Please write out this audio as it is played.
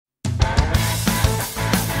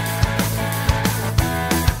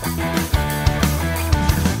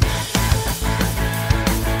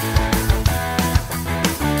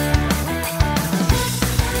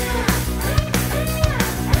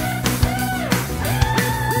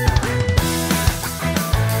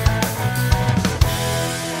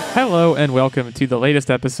Hello and welcome to the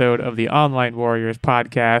latest episode of the Online Warriors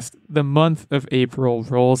podcast. The month of April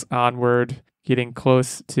rolls onward, getting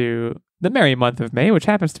close to the merry month of May, which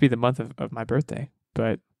happens to be the month of my birthday,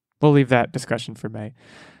 but we'll leave that discussion for May.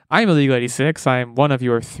 I'm Illeagle 86. I am one of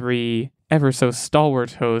your three ever so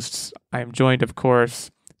stalwart hosts. I am joined, of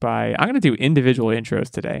course, by, I'm going to do individual intros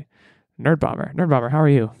today. Nerdbomber. Nerdbomber, how are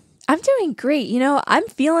you? I'm doing great. You know, I'm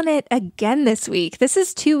feeling it again this week. This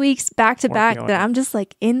is 2 weeks back to back that I'm just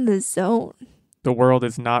like in the zone. The world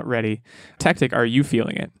is not ready. Techtic, are you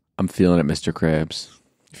feeling it? I'm feeling it, Mr. Krabs.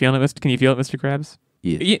 Feeling it? Can you feel it, Mr. Krabs?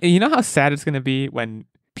 Yeah. You know how sad it's going to be when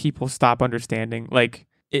people stop understanding? Like,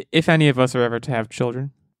 if any of us are ever to have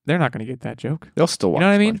children, they're not going to get that joke. They'll still watch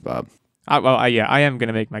SpongeBob. I am going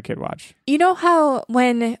to make my kid watch. You know how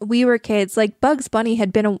when we were kids, like Bugs Bunny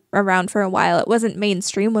had been around for a while. It wasn't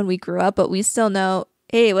mainstream when we grew up, but we still know,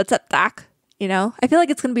 hey, what's up, Zack? You know, I feel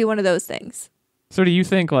like it's going to be one of those things. So do you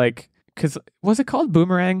think, like, because was it called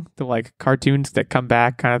Boomerang? The, like, cartoons that come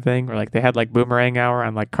back kind of thing? Or, like, they had, like, Boomerang Hour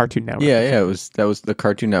on, like, Cartoon Network. Yeah, that was the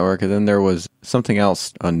Cartoon Network. And then there was something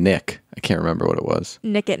else on Nick. I can't remember what it was.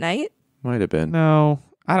 Nick at Night? Might have been. No.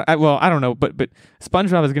 I don't know, but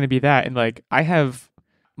SpongeBob is going to be that, and like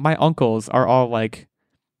my uncles are all like,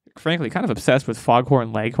 frankly, kind of obsessed with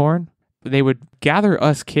Foghorn Leghorn. They would gather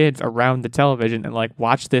us kids around the television and like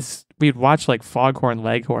watch this. We'd watch like Foghorn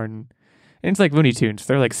Leghorn, and it's like Looney Tunes.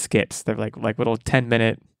 They're like skits. They're like little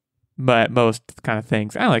 10-minute, but most kind of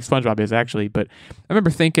things. I don't like SpongeBob is actually, but I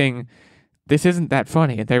remember thinking this isn't that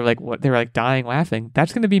funny, and they're like what? They're like dying laughing.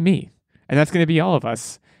 That's going to be me, and that's going to be all of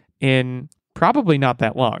us in probably not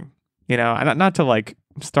that long, you know, and not to like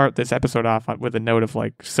start this episode off with a note of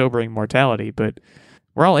like sobering mortality, but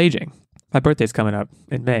we're all aging. My birthday's coming up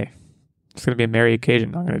in May. It's going to be a merry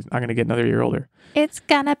occasion. I'm going to get another year older. It's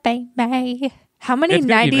going to be May. How many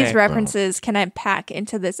 90s references can I pack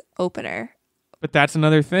into this opener? But that's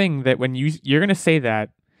another thing that when you're going to say that,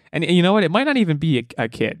 and you know what, it might not even be a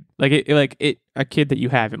kid, a kid that you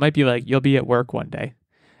have. It might be like, you'll be at work one day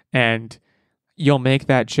and you'll make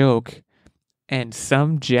that joke, and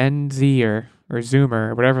some Gen Zer or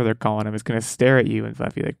Zoomer or whatever they're calling him is going to stare at you and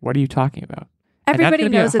be like, what are you talking about? Everybody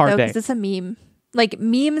knows it though, because it's a meme. Like,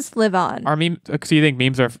 memes live on. So you think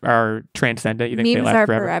memes are transcendent? You think memes they last are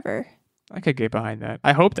forever? I could get behind that.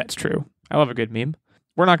 I hope that's true. I love a good meme.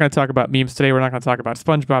 We're not going to talk about memes today. We're not going to talk about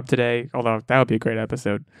SpongeBob today, although that would be a great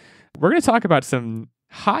episode. We're going to talk about some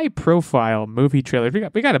high-profile movie trailers.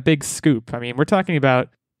 We got a big scoop. I mean, we're talking about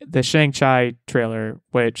the Shang-Chi trailer,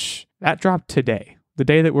 which that dropped today, the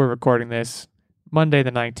day that we're recording this, Monday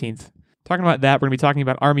the 19th. Talking about that, we're going to be talking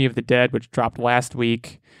about Army of the Dead, which dropped last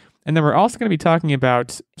week. And then we're also going to be talking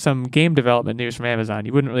about some game development news from Amazon.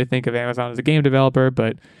 You wouldn't really think of Amazon as a game developer,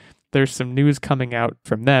 but there's some news coming out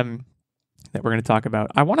from them that we're going to talk about.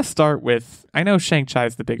 I want to start with, I know Shang-Chi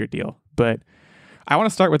is the bigger deal, but I want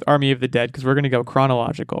to start with Army of the Dead because we're going to go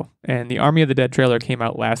chronological. And the Army of the Dead trailer came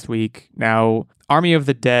out last week. Now, Army of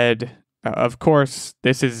the Dead, of course,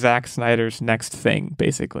 this is Zack Snyder's next thing,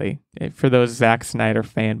 basically, for those Zack Snyder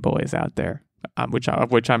fanboys out there, of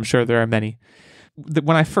which I'm sure there are many.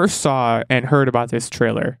 When I first saw and heard about this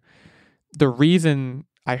trailer, the reason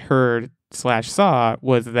I heard/saw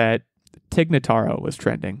was that Tig Notaro was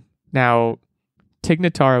trending. Now, Tig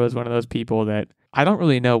Notaro is one of those people that I don't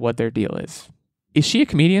really know what their deal is. Is she a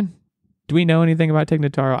comedian? Do we know anything about Tig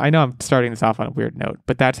Notaro? I know I'm starting this off on a weird note,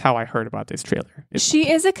 but that's how I heard about this trailer. She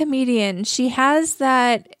is a comedian. She has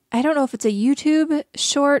that, I don't know if it's a YouTube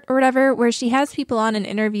short or whatever, where she has people on and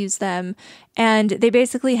interviews them, and they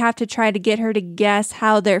basically have to try to get her to guess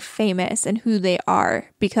how they're famous and who they are,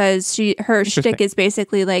 because her shtick is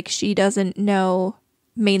basically like she doesn't know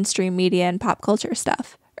mainstream media and pop culture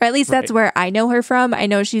stuff. Or at least that's where I know her from. I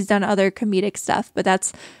know she's done other comedic stuff, but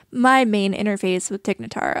that's my main interface with Tig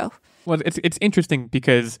Notaro. Well, it's interesting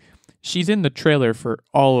because she's in the trailer for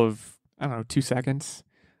all of, 2 seconds,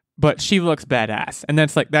 but she looks badass. And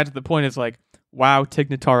that's the point is like, wow, Tig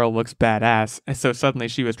Notaro looks badass. And so suddenly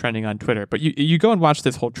she was trending on Twitter. But you go and watch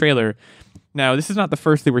this whole trailer. Now, this is not the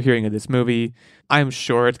first that we're hearing of this movie. I'm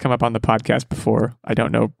sure it's come up on the podcast before. I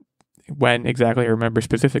don't know when exactly I remember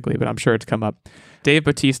specifically, but I'm sure it's come up. Dave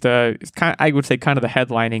Bautista is I would say kind of the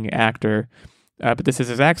headlining actor. But this is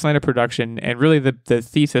a Zack Snyder production, and really the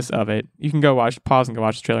thesis of it, you can pause and go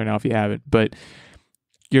watch the trailer now if you haven't, but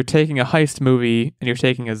you're taking a heist movie and you're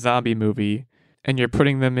taking a zombie movie and you're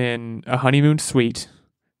putting them in a honeymoon suite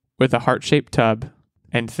with a heart-shaped tub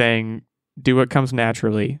and saying, do what comes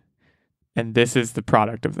naturally, and this is the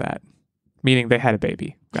product of that. Meaning they had a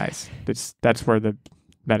baby, guys. That's where the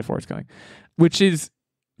metaphor is going. Which is,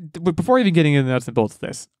 before even getting into the nuts and bolts of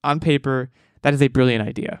this, on paper, that is a brilliant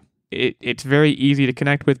idea. It's very easy to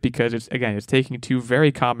connect with because it's taking two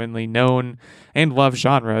very commonly known and loved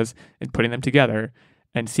genres and putting them together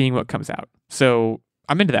and seeing what comes out. So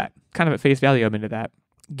I'm into that. Kind of at face value, I'm into that.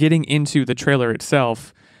 Getting into the trailer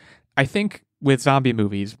itself, I think with zombie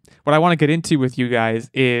movies, what I want to get into with you guys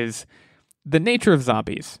is the nature of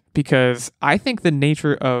zombies, because I think the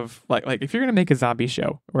nature of like if you're going to make a zombie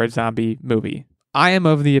show or a zombie movie, I am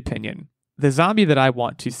of the opinion the zombie that I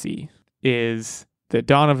want to see is the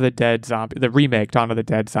Dawn of the Dead zombie, the remake Dawn of the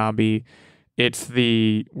Dead zombie. It's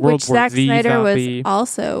the World War Zack Z Snyder zombie. was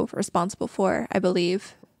also responsible for, I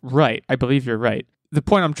believe. Right. I believe you're right. The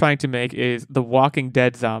point I'm trying to make is the Walking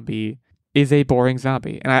Dead zombie is a boring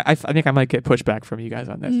zombie. And I think I might get pushback from you guys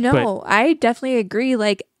on this. No, I definitely agree.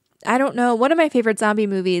 Like, I don't know. One of my favorite zombie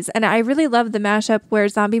movies, and I really love the mashup where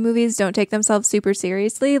zombie movies don't take themselves super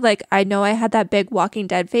seriously. Like, I know I had that big Walking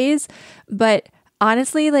Dead phase, but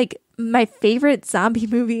honestly, like, my favorite zombie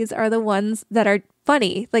movies are the ones that are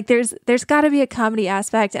funny. Like, there's got to be a comedy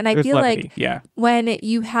aspect, and I There's feel levity, like when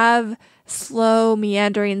you have slow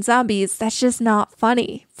meandering zombies, that's just not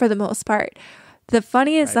funny for the most part. The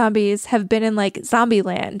funniest zombies have been in like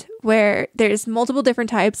Zombieland, where there's multiple different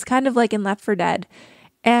types, kind of like in Left 4 Dead,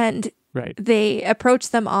 and they approach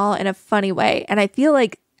them all in a funny way. And I feel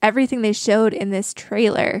like everything they showed in this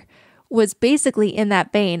trailer was basically in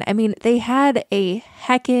that vein. I mean, they had a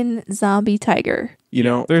heckin' zombie tiger. You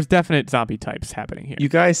know, there's definite zombie types happening here. You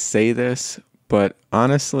guys say this, but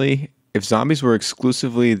honestly, if zombies were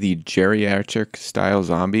exclusively the geriatric style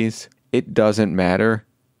zombies, it doesn't matter.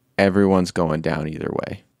 Everyone's going down either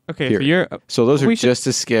way. Okay, so those are just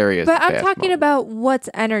as scary as. But I'm talking about what's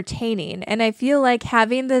entertaining, and I feel like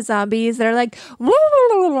having the zombies that are like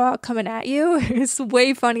coming at you is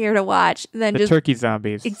way funnier to watch than the just turkey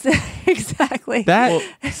zombies. Exactly. That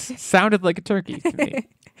sounded like a turkey to me.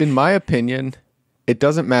 In my opinion, it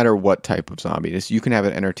doesn't matter what type of zombie it is. You can have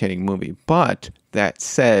an entertaining movie. But that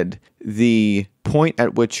said, the point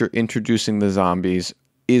at which you're introducing the zombies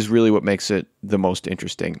is really what makes it the most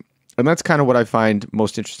interesting. And that's kind of what I find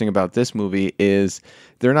most interesting about this movie is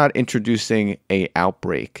they're not introducing a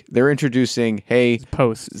outbreak. They're introducing, hey,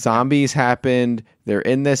 zombies happened. They're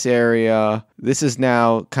in this area. This is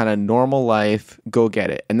now kind of normal life. Go get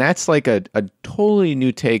it. And that's like a totally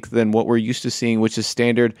new take than what we're used to seeing, which is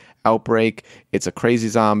standard outbreak. It's a crazy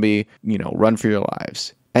zombie, run for your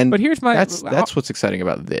lives. But here's that's what's exciting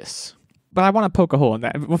about this. But I want to poke a hole in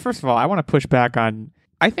that. Well, first of all, I want to push back on,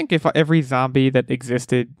 I think if every zombie that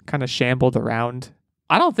existed kind of shambled around,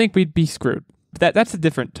 I don't think we'd be screwed. That's a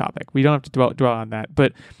different topic. We don't have to dwell on that.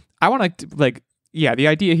 But I want to, the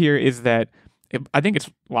idea here is that I think it's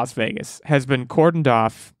Las Vegas has been cordoned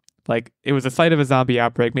off. Like, it was a site of a zombie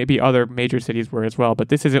outbreak. Maybe other major cities were as well. But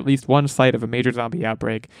this is at least one site of a major zombie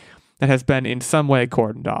outbreak that has been in some way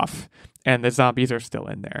cordoned off. And the zombies are still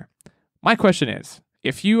in there. My question is,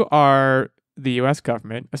 if you are the U.S.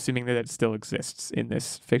 government, assuming that it still exists in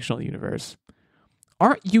this fictional universe,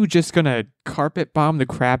 aren't you just going to carpet bomb the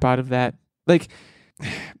crap out of that? Like,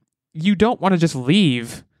 you don't want to just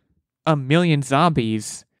leave 1 million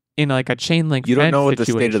zombies in like a chain link fence. You don't know what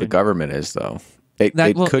situation. The state of the government is, though. It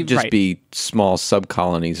could just be small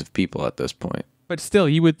sub-colonies of people at this point. But still,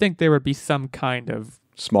 you would think there would be some kind of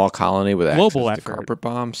small colony with global access effort. To carpet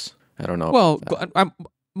bombs. I don't know. Well, I'm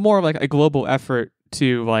more like a global effort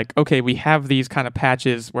to like, okay, we have these kind of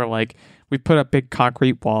patches where like we put up big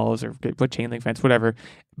concrete walls or put chain link fence, whatever.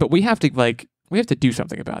 But we have to do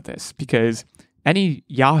something about this because any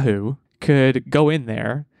Yahoo could go in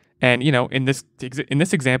there and, in this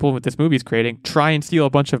example with this movie's creating, try and steal a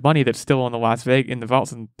bunch of money that's still in the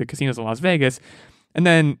vaults and the casinos in Las Vegas. And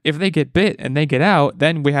then if they get bit and they get out,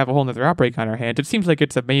 then we have a whole nother outbreak on our hands. It seems like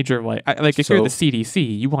it's a major, if you're the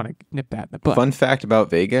CDC, you want to nip that in the butt. Fun fact about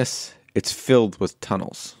Vegas, it's filled with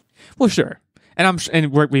tunnels. Well, sure. And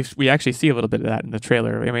we actually see a little bit of that in the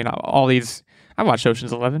trailer. I mean, I watched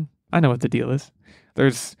Ocean's 11. I know what the deal is.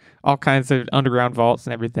 There's all kinds of underground vaults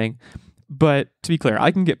and everything. But to be clear,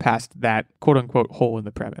 I can get past that quote unquote hole in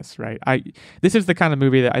the premise, right? This is the kind of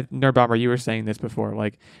movie that Nerdbomber, you were saying this before,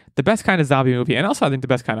 like the best kind of zombie movie, and also I think the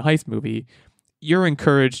best kind of heist movie, you're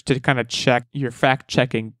encouraged to kind of check your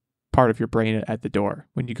fact-checking part of your brain at the door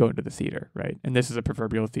when you go into the theater, right? And this is a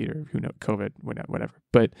proverbial theater, who knows, COVID, whatever.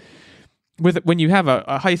 But when you have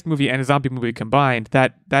a heist movie and a zombie movie combined,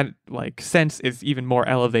 that like sense is even more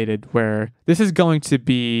elevated, where this is going to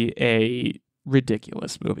be a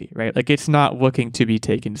ridiculous movie, right? Like, it's not looking to be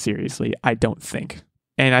taken seriously, I don't think.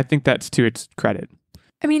 And I think that's to its credit.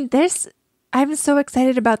 I mean, I'm so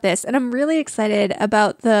excited about this, and I'm really excited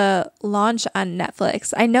about the launch on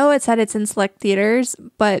Netflix. I know it said it's in select theaters,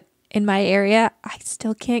 but in my area, I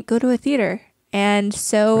still can't go to a theater. And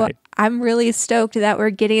so I'm really stoked that we're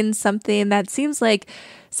getting something that seems like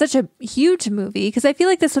such a huge movie, because I feel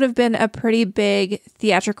like this would have been a pretty big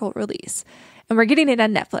theatrical release. And we're getting it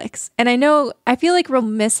on Netflix. And I feel like we'll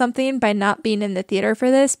miss something by not being in the theater for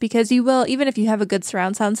this, because you will, even if you have a good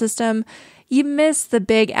surround sound system, you miss the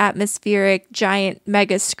big atmospheric giant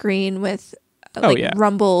mega screen with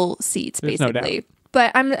rumble seats, basically. No doubt.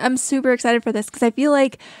 But I'm super excited for this, because I feel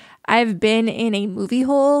like I've been in a movie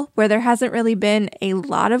hole where there hasn't really been a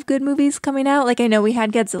lot of good movies coming out. Like, I know we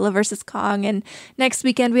had Godzilla vs. Kong, and next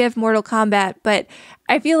weekend we have Mortal Kombat, but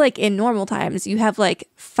I feel like in normal times you have like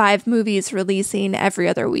 5 movies releasing every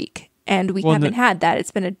other week, and we haven't had that.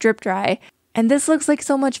 It's been a drip dry, and this looks like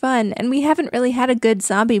so much fun, and we haven't really had a good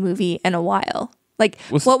zombie movie in a while. Like,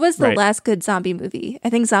 what was the last good zombie movie?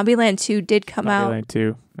 I think Zombieland 2 did come out. Zombieland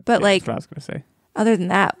 2. But that's what I was going to say. Other than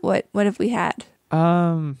that, what have we had?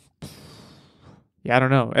 Yeah, I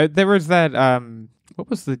don't know. There was that, what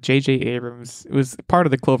was the J.J. Abrams? It was part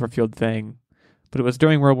of the Cloverfield thing, but it was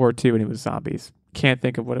during World War II and it was zombies. Can't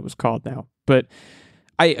think of what it was called now. But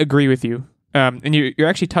I agree with you. And you're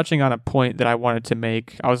actually touching on a point that I wanted to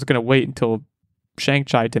make. I was going to wait until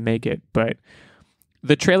Shang-Chi to make it, but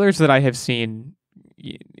the trailers that I have seen,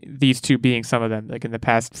 these two being some of them, like in the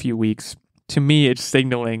past few weeks, to me, it's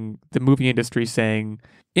signaling the movie industry saying,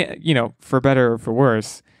 for better or for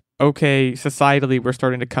worse, okay, societally, we're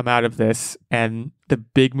starting to come out of this, and the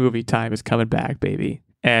big movie time is coming back, baby.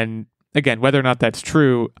 And again, whether or not that's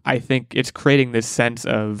true, I think it's creating this sense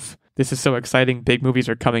of, this is so exciting, big movies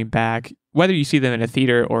are coming back. Whether you see them in a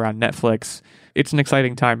theater or on Netflix, it's an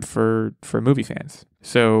exciting time for movie fans.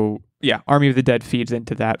 So yeah, Army of the Dead feeds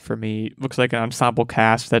into that for me. Looks like an ensemble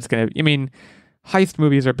cast that's going to, heist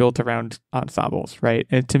movies are built around ensembles, right?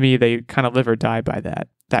 And to me, they kind of live or die by that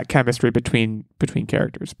chemistry between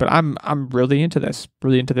characters. But I'm really into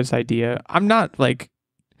this idea. I'm not like,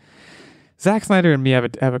 Zack Snyder and me have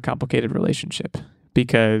a complicated relationship,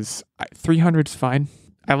 because 300's fine.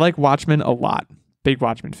 I like Watchmen a lot, big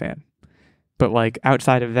Watchmen fan. But like,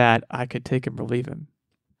 outside of that, I could take him or leave him.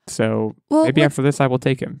 So maybe after this, I will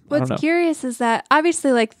take him. What's curious is that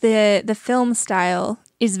obviously, like, the film style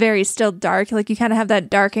is very still dark. Like, you kind of have that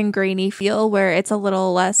dark and grainy feel where it's a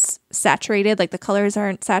little less saturated. Like, the colors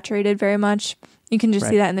aren't saturated very much. You can just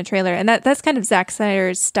see that in the trailer. And that's kind of Zack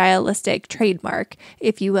Snyder's stylistic trademark,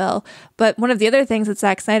 if you will. But one of the other things that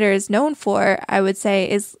Zack Snyder is known for, I would say,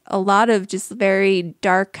 is a lot of just very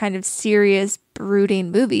dark, kind of serious,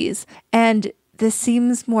 brooding movies. And this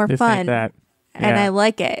seems more fun. And I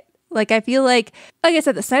like it. Like, I feel like I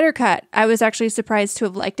said, the Snyder Cut, I was actually surprised to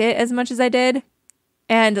have liked it as much as I did.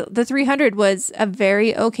 And the 300 was a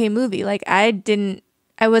very okay movie. Like, I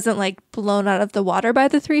wasn't like blown out of the water by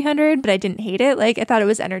the 300, but I didn't hate it. Like, I thought it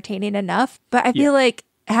was entertaining enough. But I feel like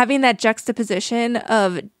having that juxtaposition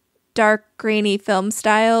of dark, grainy film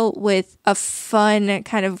style with a fun,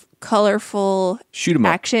 kind of colorful shoot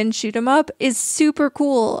 'em up is super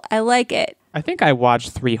cool. I like it. I think I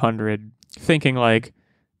watched 300 thinking like,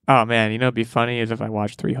 oh man, it'd be funny as if I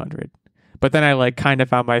watched 300. But then I like kind of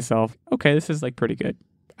found myself, okay, this is like pretty good.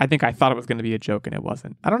 I think I thought it was going to be a joke and it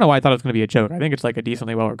wasn't. I don't know why I thought it was going to be a joke. I think it's like a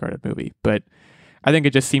decently well-regarded movie, but I think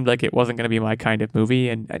it just seemed like it wasn't going to be my kind of movie,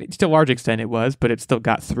 and to a large extent it was, but it still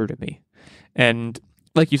got through to me. And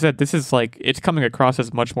like you said, this is like, it's coming across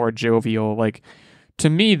as much more jovial. Like, to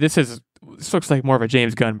me, this looks like more of a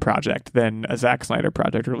James Gunn project than a Zack Snyder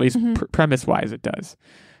project, or at least premise-wise it does.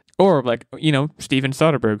 Or like, Steven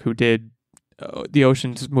Soderbergh, who did the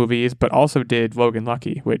Ocean's movies, but also did Logan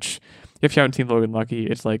Lucky, which, if you haven't seen Logan Lucky,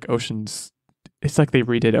 it's like Ocean's, it's like they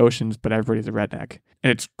redid Ocean's, but everybody's a redneck.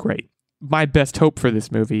 And it's great. My best hope for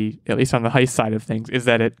this movie, at least on the heist side of things, is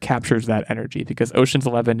that it captures that energy, because Ocean's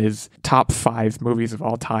 11 is top 5 movies of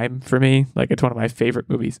all time for me. Like, it's one of my favorite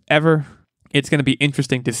movies ever. It's going to be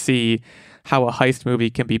interesting to see how a heist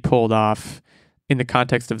movie can be pulled off in the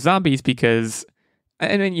context of zombies, because,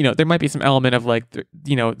 and then, there might be some element of like,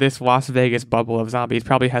 this Las Vegas bubble of zombies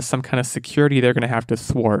probably has some kind of security they're going to have to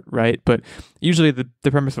thwart, right? But usually the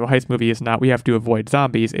premise of a heist movie is not, we have to avoid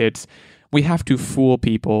zombies. It's, we have to fool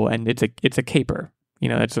people, and it's a caper.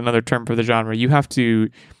 That's another term for the genre. You have to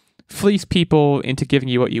fleece people into giving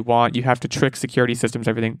you what you want. You have to trick security systems,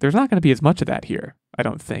 everything. There's not going to be as much of that here, I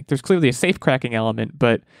don't think. There's clearly a safe cracking element,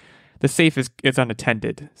 but the safe is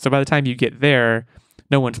unattended. So by the time you get there,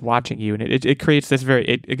 no one's watching you, and it creates this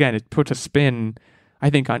it puts a spin, I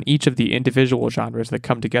think, on each of the individual genres that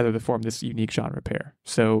come together to form this unique genre pair.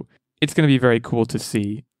 So it's going to be very cool to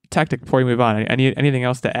see. Techtic, before we move on, anything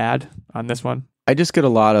else to add on this one? I just get a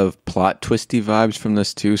lot of plot twisty vibes from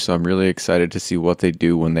this too, so I'm really excited to see what they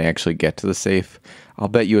do when they actually get to the safe. I'll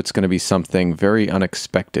bet you it's going to be something very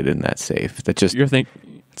unexpected in that safe. It's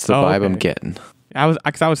the vibe I'm getting.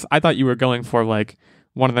 I thought you were going for like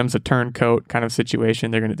one of them's a turncoat kind of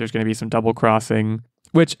situation. There's gonna be some double crossing,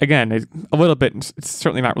 which again is a little bit. It's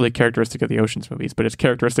certainly not really characteristic of the Ocean's movies, but it's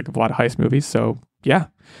characteristic of a lot of heist movies. So yeah,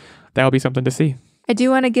 that'll be something to see. I do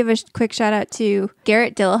want to give a quick shout out to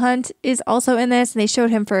Garrett Dillahunt is also in this, and they showed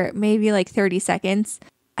him for maybe like 30 seconds.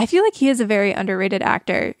 I feel like he is a very underrated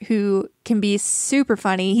actor who can be super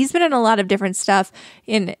funny. He's been in a lot of different stuff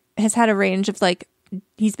and has had a range of like.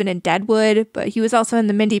 He's been in Deadwood, but he was also in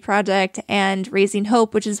The Mindy Project and Raising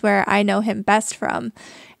Hope, which is where I know him best from.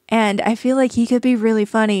 And I feel like he could be really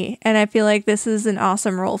funny. And I feel like this is an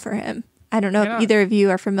awesome role for him. I don't know if either of you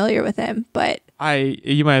are familiar with him, but...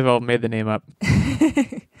 You might as well have made the name up.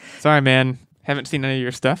 Sorry, man. Haven't seen any of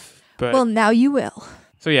your stuff. But well, now you will.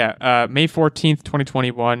 So yeah, May 14th,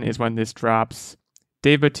 2021 is when this drops.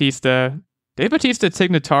 Dave Bautista, Tig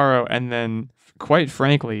Notaro, and then... quite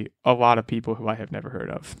frankly, a lot of people who I have never heard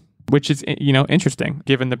of, which is, interesting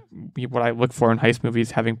given what I look for in heist movies,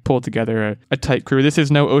 having pulled together a tight crew. This is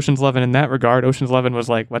no Ocean's 11 in that regard. Ocean's 11 was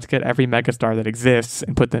like, let's get every megastar that exists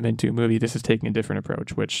and put them into a movie. This is taking a different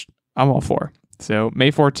approach, which I'm all for. So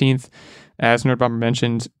May 14th, as Nerdbomber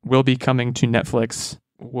mentioned, will be coming to Netflix.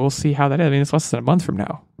 We'll see how that is. I mean, it's less than a month from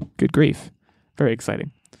now. Good grief. Very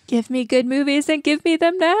exciting. Give me good movies and give me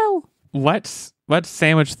them now. Let's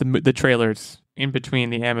sandwich the trailers in between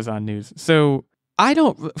the Amazon news. So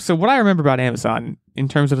what I remember about Amazon in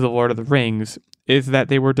terms of the Lord of the Rings is that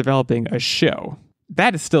they were developing a show.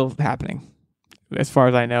 That is still happening, as far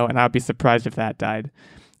as I know, and I'd be surprised if that died.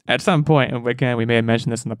 At some point, and again, we may have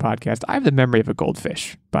mentioned this in the podcast, I have the memory of a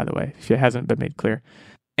goldfish, by the way, if it hasn't been made clear.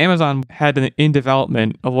 Amazon had in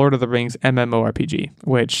development a Lord of the Rings MMORPG,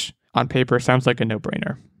 which on paper sounds like a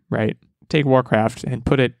no-brainer, right? Take Warcraft and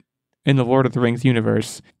put it in the Lord of the Rings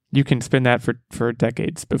universe. You can spin that for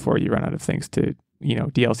decades before you run out of things to,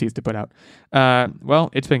 DLCs to put out. Well,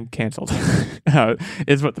 it's been canceled,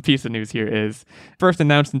 is what the piece of news here is. First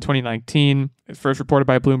announced in 2019, first reported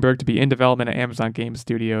by Bloomberg to be in development at Amazon Game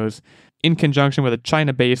Studios in conjunction with a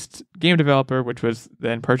China-based game developer, which was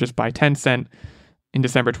then purchased by Tencent in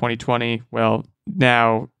December 2020. Well,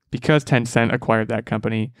 now, because Tencent acquired that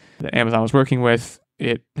company that Amazon was working with,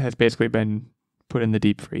 it has basically been put in the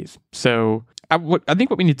deep freeze. So I think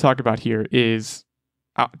what we need to talk about here is,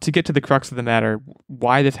 to get to the crux of the matter,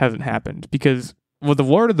 why this hasn't happened. Because, well, the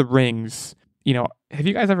Lord of the Rings, have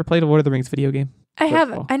you guys ever played a Lord of the Rings video game? I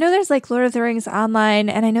have. I know there's like Lord of the Rings online,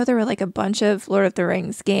 and I know there were like a bunch of Lord of the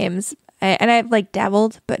Rings games. And I've like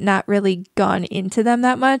dabbled, but not really gone into them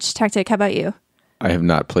that much. Tactic, how about you? I have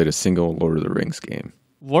not played a single Lord of the Rings game.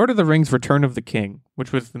 Lord of the Rings Return of the King,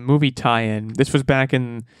 which was the movie tie-in. This was back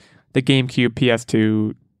in the GameCube,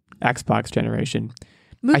 PS2, Xbox generation.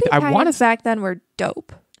 Movie tie-ins back then were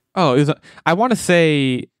dope. Oh, I want to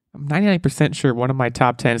say, I'm 99% sure one of my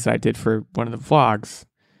top 10s that I did for one of the vlogs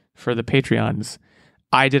for the Patreons,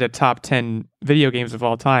 I did a top 10 video games of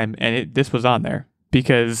all time, and this was on there.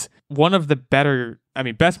 Because one of the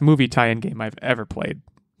best movie tie-in game I've ever played,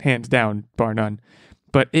 hands down, bar none.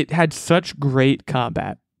 But it had such great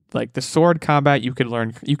combat. Like the sword combat, you could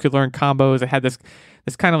learn combos. It had this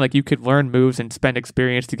kind of like you could learn moves and spend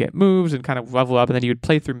experience to get moves and kind of level up, and then you would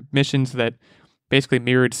play through missions that basically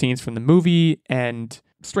mirrored scenes from the movie and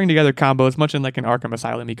string together combos, much in like an Arkham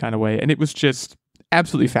Asylum-y kind of way. And it was just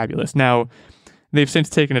absolutely fabulous. Now, they've since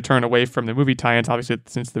taken a turn away from the movie tie-ins, obviously,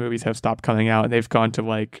 since the movies have stopped coming out, and they've gone to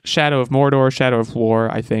like Shadow of Mordor, Shadow of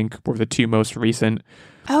War, I think, were the two most recent.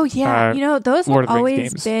 Oh, yeah. Those have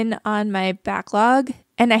always been on my backlog.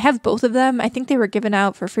 And I have both of them. I think they were given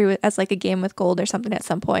out for free as like a game with gold or something at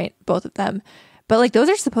some point, both of them. But like those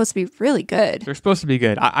are supposed to be really good. They're supposed to be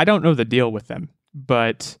good. I don't know the deal with them.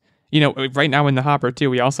 But, right now in the hopper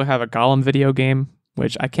too, we also have a Gollum video game,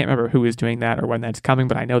 which I can't remember who is doing that or when that's coming,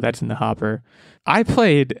 but I know that's in the hopper. I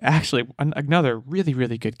played actually another really,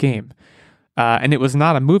 really good game. And it was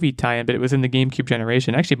not a movie tie-in, but it was in the GameCube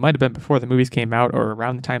generation. Actually, it might have been before the movies came out or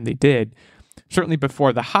around the time they did. Certainly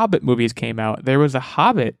before the Hobbit movies came out, there was a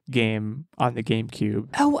Hobbit game on the GameCube.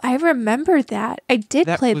 Oh, I remember that. I did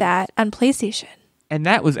play that on PlayStation. And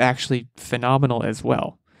that was actually phenomenal as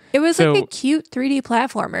well. It was like a cute 3D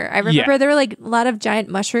platformer. I remember there were like a lot of giant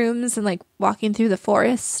mushrooms and like walking through the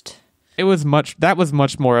forest. That was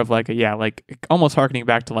much more of like like almost harkening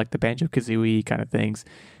back to like the Banjo-Kazooie kind of things.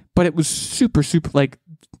 But it was super, super, like,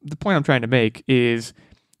 the point I'm trying to make is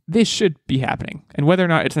this should be happening. And whether or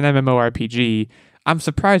not it's an MMORPG, I'm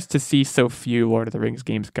surprised to see so few Lord of the Rings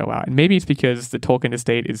games go out. And maybe it's because the Tolkien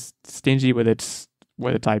estate is stingy with its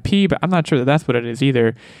IP, but I'm not sure that that's what it is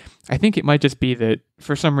either. I think it might just be that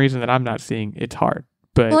for some reason that I'm not seeing, it's hard.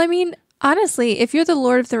 But well, I mean, honestly, if you're the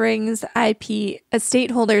Lord of the Rings IP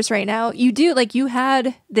estate holders right now, you do, like, you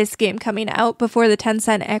had this game coming out before the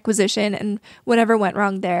Tencent acquisition and whatever went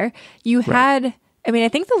wrong there. You had, I mean, I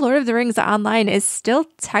think the Lord of the Rings Online is still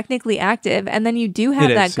technically active. And then you do have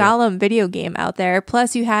that Gollum video game out there.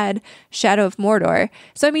 Plus you had Shadow of Mordor.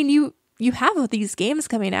 So, I mean, you have all these games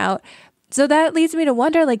coming out. So that leads me to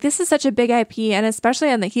wonder, like, this is such a big IP, and especially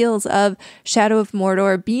on the heels of Shadow of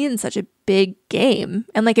Mordor being such a big game,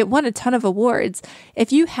 and like it won a ton of awards.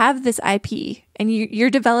 If you have this IP and you're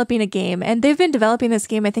developing a game, and they've been developing this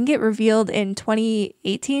game, I think it revealed in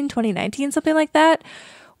 2018, 2019, something like that.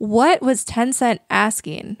 What was Tencent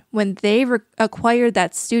asking when they acquired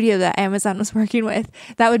that studio that Amazon was working with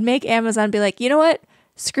that would make Amazon be like, you know what?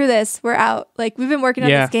 Screw this. We're out. Like, we've been working on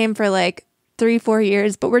this game for like 3-4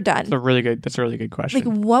 years, but we're done. That's a really good question.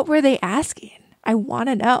 Like, what were they asking? I want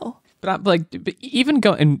to know. But even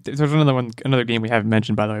and there's another game we haven't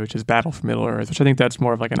mentioned, by the way, which is Battle for Middle Earth, which I think that's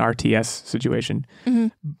more of like an RTS situation. Mm-hmm.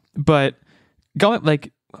 But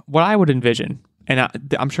what I would envision, and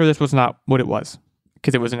I'm sure this was not what it was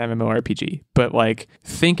because it was an MMORPG, but like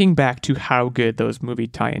thinking back to how good those movie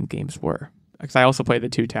tie-in games were. Because I also played the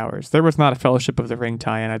Two Towers. There was not a Fellowship of the Ring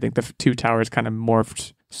tie-in. I think the Two Towers kind of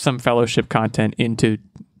morphed some Fellowship content into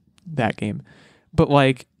that game. But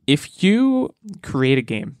like, if you create a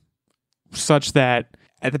game such that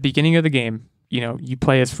at the beginning of the game, you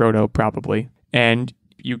play as Frodo probably, and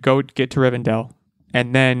you go get to Rivendell,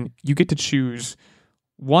 and then you get to choose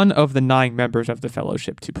one of the 9 members of the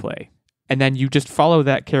Fellowship to play. And then you just follow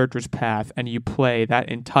that character's path and you play that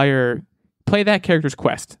character's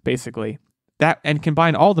quest, basically. That and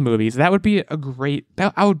combine all the movies, that would be a great.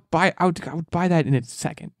 I would buy that in a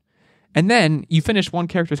second. And then you finish one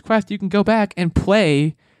character's quest, you can go back and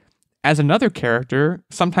play as another character,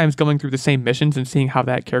 sometimes going through the same missions and seeing how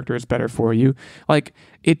that character is better for you. Like,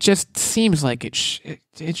 it just seems like it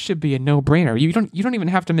should be a no-brainer. You don't even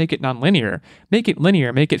have to make it non-linear. Make it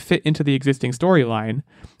linear, make it fit into the existing storyline,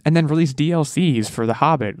 and then release DLCs for The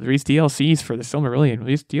Hobbit, release DLCs for The Silmarillion,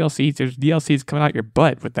 release DLCs. There's DLCs coming out your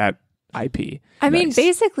butt with that IP. I mean,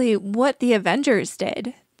 basically what the Avengers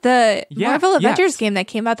did. The Marvel Avengers game that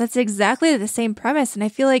came out, that's exactly the same premise. And I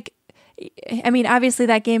feel like, I mean, obviously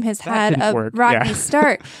that game has had a rocky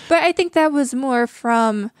start, but I think that was more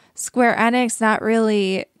from Square Enix not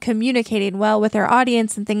really communicating well with their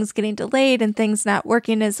audience and things getting delayed and things not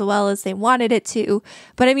working as well as they wanted it to.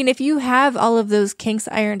 But I mean, if you have all of those kinks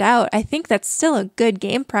ironed out, I think that's still a good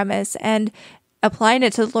game premise, and applying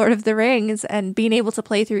it to Lord of the Rings and being able to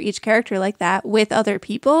play through each character like that with other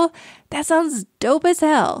people, that sounds dope as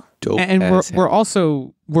hell. We're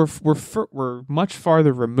also much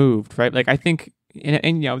farther removed, right? Like, I think,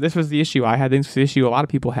 and this was the issue I had. This was the issue a lot of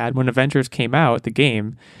people had when Avengers came out. The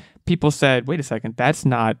game, people said, "Wait a second, that's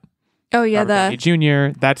not." Oh yeah, the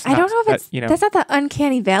Junior. That's I don't know if that's not the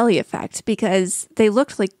Uncanny Valley effect, because they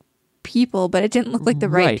looked like people, but it didn't look like the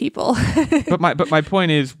right people. but my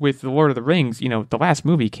point is, with the Lord of the Rings, the last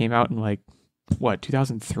movie came out in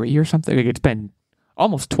 2003 or something. Like, it's been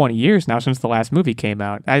almost 20 years now since the last movie came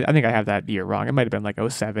out. I think I have that year wrong. It might have been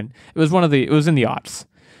 2007. It was in the aughts.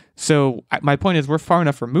 So my point is, we're far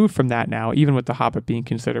enough removed from that now, even with The Hobbit being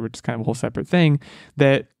considered, which is kind of a whole separate thing,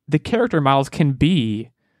 that the character models can be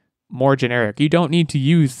more generic. You don't need to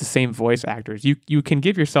use the same voice actors. You can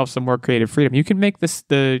give yourself some more creative freedom. You can make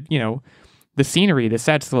the scenery, the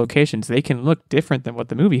sets, the locations, they can look different than what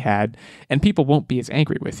the movie had, and people won't be as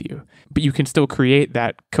angry with you. But you can still create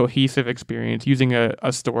that cohesive experience using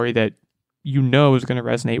a story that is going to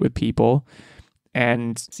resonate with people,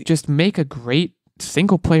 and just make a great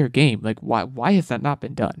single player game. Like, why has that not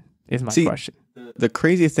been done? Is my question. The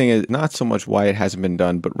crazy thing is not so much why it hasn't been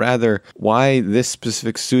done, but rather why this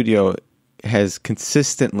specific studio has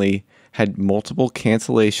consistently had multiple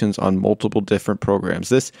cancellations on multiple different programs.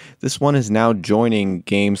 This one is now joining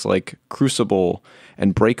games like Crucible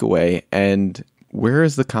and Breakaway, and where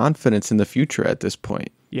is the confidence in the future at this point?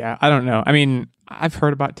 Yeah, I don't know. I mean, I've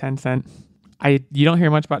heard about Tencent. You don't hear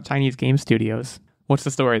much about Chinese game studios. What's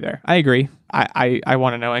the story there? I agree. I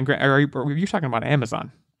want to know. And you're talking about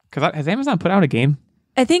Amazon. Because has Amazon put out a game?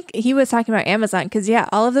 I think he was talking about Amazon, because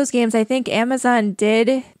all of those games, I think Amazon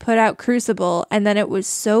did put out Crucible, and then it was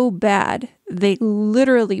so bad, they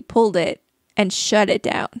literally pulled it and shut it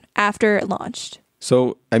down after it launched.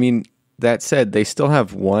 So, I mean, That said, they still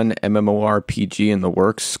have one MMORPG in the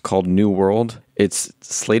works called New World. It's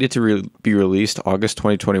slated to be released August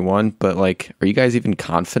 2021, but like, are you guys even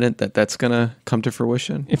confident that that's going to come to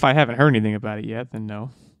fruition? If I haven't heard anything about it yet, then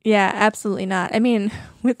no. Yeah, absolutely not. I mean,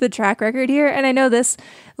 with the track record here, and I know this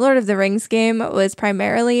Lord of the Rings game was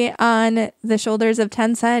primarily on the shoulders of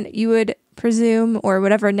Tencent, you would presume, or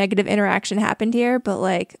whatever negative interaction happened here, but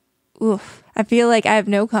like, oof. I feel like I have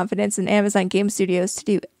no confidence in Amazon Game Studios to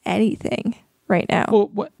do anything right now.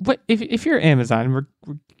 Well, what if you're Amazon,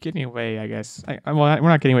 we're getting away, I guess. Well, we're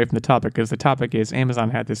not getting away from the topic because the topic is Amazon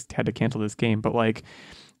had to cancel this game. But like,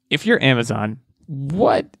 if you're Amazon,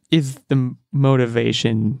 what is the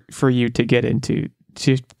motivation for you to get into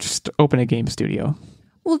to just open a game studio?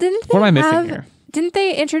 Well, what am I missing here? Didn't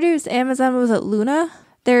they introduce Amazon? Was it Luna?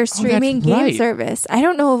 Their streaming game service. I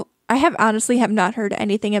don't know. I honestly have not heard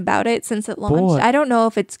anything about it since it launched. Boy. I don't know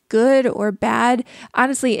if it's good or bad.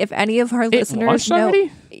 Honestly, if any of our listeners know, already?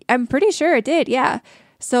 I'm pretty sure it did. Yeah.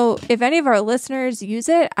 So if any of our listeners use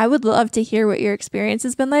it, I would love to hear what your experience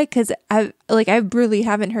has been like, because I really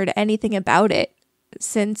haven't heard anything about it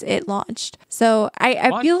since it launched. So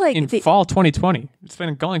I feel like in fall 2020, it's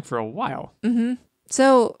been going for a while. Mm-hmm.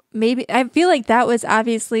 So maybe I feel like that was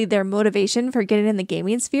obviously their motivation for getting in the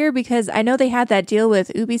gaming sphere, because I know they had that deal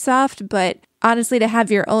with Ubisoft, but honestly, to have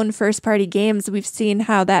your own first party games, we've seen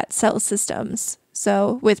how that sells systems.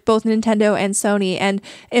 So with both Nintendo and Sony, and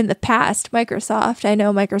in the past, Microsoft, I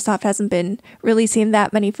know Microsoft hasn't been releasing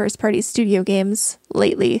that many first party studio games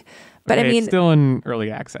lately, but okay, I mean, it's still in early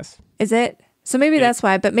access. Is it? So maybe that's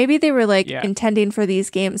why, but maybe they were intending for these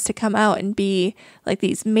games to come out and be like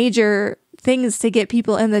these major things to get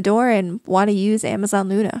people in the door and want to use Amazon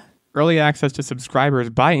Luna. Early access to subscribers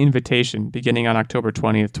by invitation beginning on October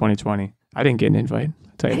 20th, 2020. I didn't get an invite.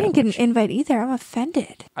 I didn't get an invite either. I'm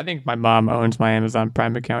offended. I think my mom owns my Amazon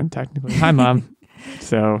Prime account technically. Hi, Mom.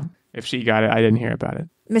 So if she got it, I didn't hear about it.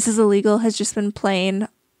 Mrs. Illeagle has just been playing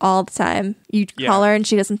all the time. You call her and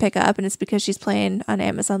she doesn't pick up, and it's because she's playing on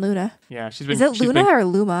Amazon Luna. Yeah, she's been. Is it Luna or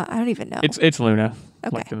Luma? I don't even know. It's Luna,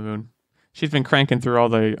 okay. Like the moon. She's been cranking through all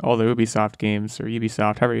the Ubisoft games, or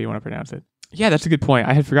Ubisoft, however you want to pronounce it. Yeah, that's a good point.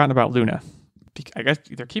 I had forgotten about Luna. I guess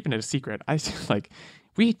they're keeping it a secret.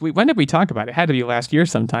 We when did we talk about it? It had to be last year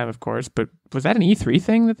sometime, of course. But was that an E3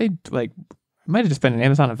 thing that they like? It might have just been an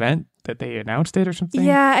Amazon event that they announced it or something.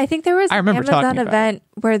 Yeah, I think there was an Amazon event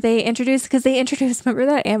where they introduced, remember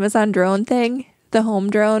that Amazon drone thing, the home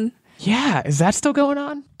drone? Yeah, is that still going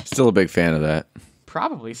on? Still a big fan of that.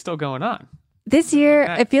 Probably still going on. This year,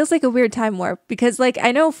 it feels like a weird time warp, because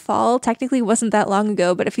I know fall technically wasn't that long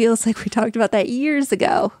ago, but it feels like we talked about that years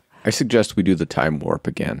ago. I suggest we do the time warp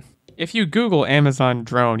again. If you Google Amazon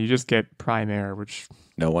drone, you just get Prime Air, which...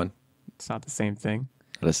 No one? It's not the same thing.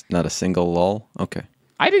 Not a single lull? Okay.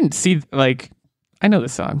 I didn't see, I know the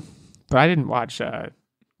song, but I didn't watch,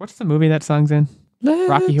 what's the movie that song's in?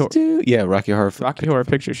 Rocky Horror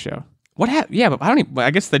Picture Show. What happened? Yeah, but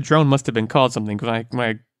I guess the drone must have been called something, because when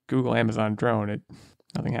I Google Amazon drone,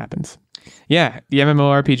 nothing happens. Yeah, the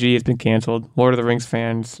MMORPG has been canceled. Lord of the Rings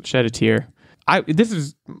fans shed a tear. This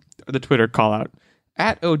is the Twitter call out.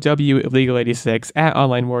 At OW Illeagle 86, at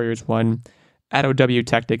Online Warriors 1, at OW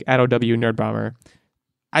Techtic, at OW Nerdbomber.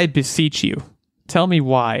 I beseech you, tell me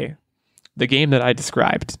why the game that I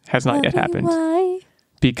described has not yet happened. Why?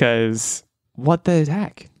 Because what the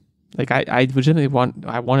heck? I legitimately want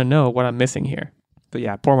to know what I'm missing here. But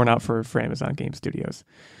yeah, pour one out for Amazon Game Studios.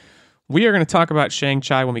 We are going to talk about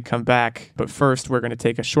Shang-Chi when we come back, but first we're going to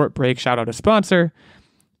take a short break, shout out a sponsor.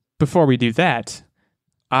 Before we do that,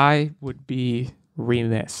 I would be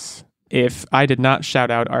remiss if I did not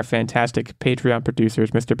shout out our fantastic Patreon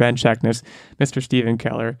producers, Mr. Ben Checkness, Mr. Stephen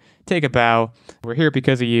Keller. Take a bow. We're here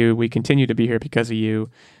because of you. We continue to be here because of you.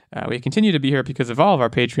 We continue to be here because of all of our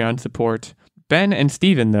Patreon support. Ben and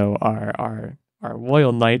Stephen, though, are our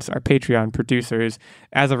loyal knights, our Patreon producers.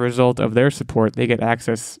 As a result of their support, they get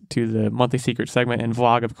access to the monthly secret segment and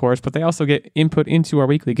vlog, of course, but they also get input into our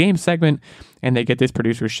weekly game segment, and they get this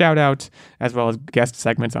producer shout out, as well as guest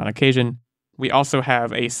segments on occasion. We also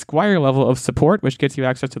have a Squire level of support, which gets you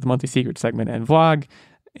access to the monthly secret segment and vlog,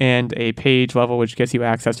 and a page level, which gets you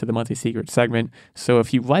access to the monthly secret segment. So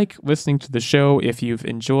if you like listening to the show, if you've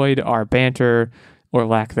enjoyed our banter or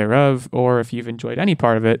lack thereof, or if you've enjoyed any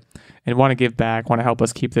part of it and want to give back, want to help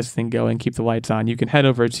us keep this thing going, keep the lights on, you can head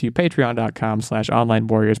over to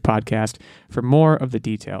patreon.com/onlinewarriorspodcast for more of the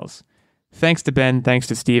details. Thanks to Ben, thanks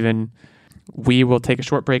to Stephen. We will take a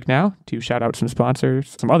short break now to shout out some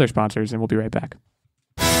other sponsors, and we'll be right back.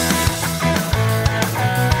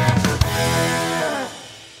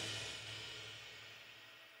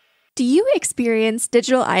 Do you experience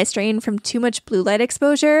digital eye strain from too much blue light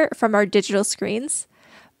exposure from our digital screens?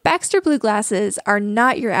 Baxter Blue glasses are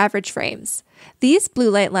not your average frames. These blue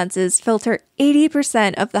light lenses filter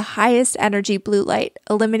 80% of the highest energy blue light,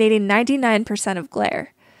 eliminating 99% of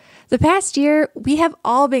glare. The past year, we have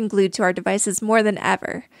all been glued to our devices more than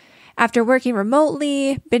ever. After working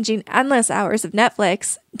remotely, binging endless hours of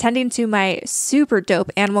Netflix, tending to my super dope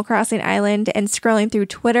Animal Crossing island, and scrolling through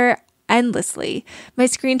Twitter endlessly, my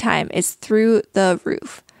screen time is through the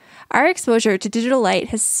roof. Our exposure to digital light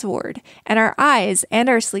has soared, and our eyes and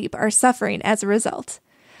our sleep are suffering as a result.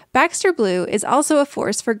 Baxter Blue is also a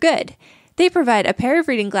force for good. They provide a pair of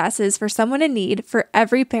reading glasses for someone in need for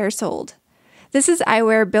every pair sold. This is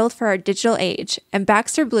eyewear built for our digital age, and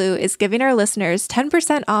Baxter Blue is giving our listeners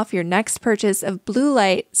 10% off your next purchase of blue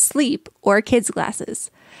light, sleep, or kids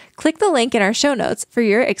glasses. Click the link in our show notes for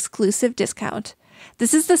your exclusive discount.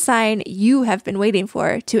 This is the sign you have been waiting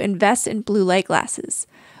for to invest in blue light glasses.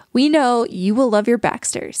 We know you will love your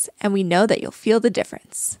Baxters, and we know that you'll feel the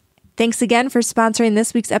difference. Thanks again for sponsoring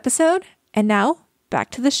this week's episode, and now,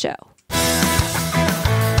 back to the show.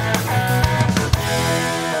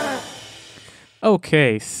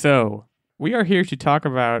 Okay, so we are here to talk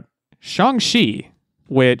about Shang-Chi,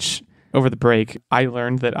 which, over the break, I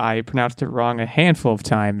learned that I pronounced it wrong a handful of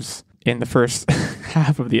times in the first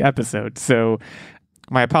half of the episode. So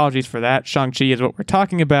my apologies for that. Shang-Chi is what we're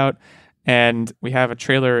talking about, and we have a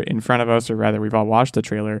trailer in front of us, or rather, we've all watched the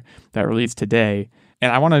trailer that released today.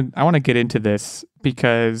 And I want to get into this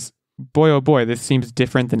because, boy, oh boy, this seems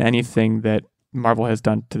different than anything that Marvel has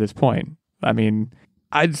done to this point. I mean,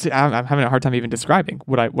 I'm having a hard time even describing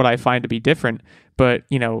what I find to be different, but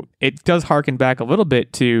it does harken back a little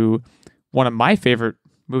bit to one of my favorite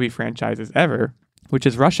movie franchises ever, which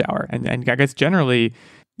is Rush Hour, and I guess generally,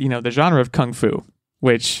 the genre of kung fu,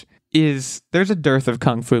 which is there's a dearth of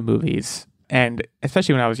kung fu movies, and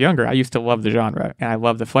especially when I was younger, I used to love the genre, and I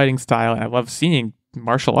love the fighting style, and I love seeing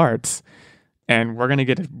martial arts, and we're gonna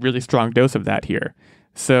get a really strong dose of that here.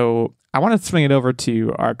 So I want to swing it over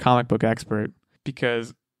to our comic book expert.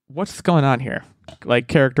 Because what's going on here? Like,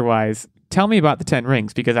 character-wise, tell me about the 10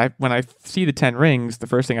 rings. Because when I see the 10 rings, the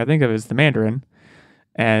first thing I think of is the Mandarin.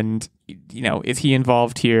 And, is he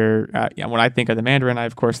involved here? When I think of the Mandarin, I,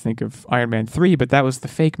 of course, think of Iron Man 3, but that was the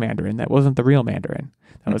fake Mandarin. That wasn't the real Mandarin.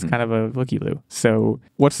 That was kind of a looky-loo. So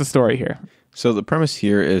what's the story here? So the premise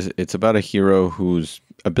here is it's about a hero whose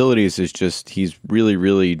abilities is just he's really,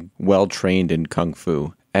 really well-trained in kung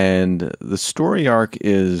fu. And the story arc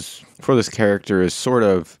for this character is sort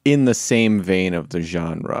of in the same vein of the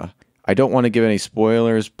genre. I don't want to give any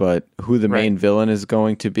spoilers, but who the main villain is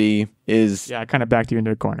going to be is... Yeah, I kind of backed you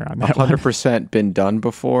into a corner on that 100% been done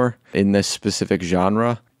before in this specific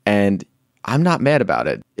genre, and I'm not mad about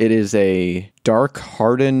it. It is a dark,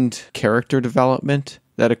 hardened character development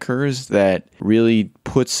that occurs that really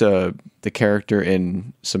puts the character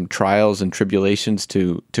in some trials and tribulations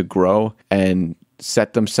to grow and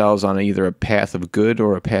set themselves on either a path of good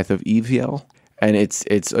or a path of evil. And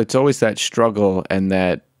it's always that struggle and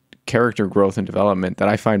that character growth and development that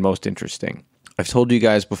I find most interesting. I've told you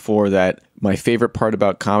guys before that my favorite part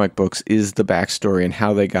about comic books is the backstory and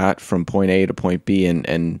how they got from point A to point B.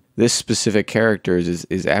 And this specific character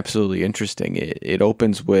is absolutely interesting. It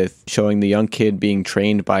opens with showing the young kid being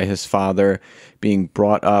trained by his father, being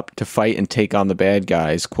brought up to fight and take on the bad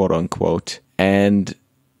guys, quote unquote. And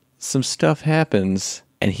some stuff happens,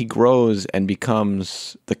 and he grows and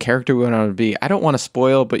becomes the character we want him to be. I don't want to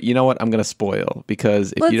spoil, but you know what? I'm going to spoil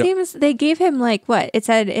because it seems they gave him what it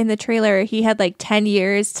said in the trailer. He had 10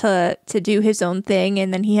 years to do his own thing,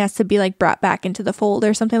 and then he has to be brought back into the fold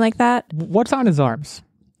or something like that. What's on his arms?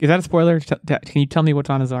 Is that a spoiler? Can you tell me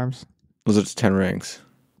what's on his arms? Those are 10 rings.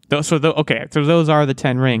 So those are the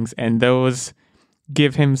 10 rings, and those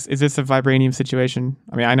give him... Is this a vibranium situation?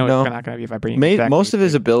 I mean, I know it's not going to be a vibranium. Most of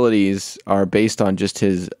his abilities are based on just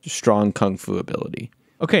his strong kung fu ability.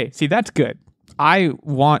 Okay, see, that's good. I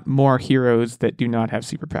want more heroes that do not have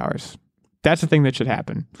superpowers. That's the thing that should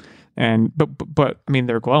happen. And but I mean,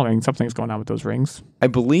 they're glowing. Something's going on with those rings. I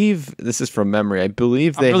believe this is from memory. I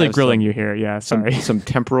believe they I'm really have grilling you here. Yeah, sorry. Some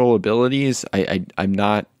temporal abilities. I'm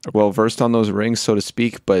not well versed on those rings, so to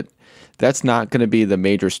speak, but that's not going to be the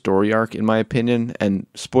major story arc, in my opinion. And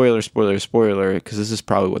spoiler, because this is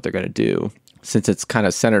probably what they're going to do, since it's kind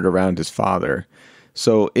of centered around his father.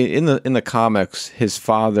 So in the comics, his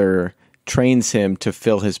father trains him to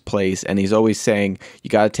fill his place, and he's always saying, you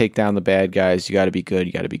got to take down the bad guys, you got to be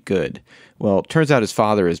good. Well, it turns out his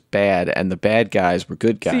father is bad, and the bad guys were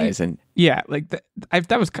good guys. See, and yeah,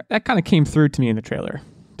 that kind of came through to me in the trailer,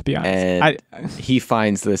 to be honest. And he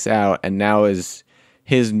finds this out, and now his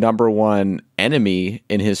his number one enemy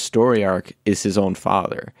in his story arc is his own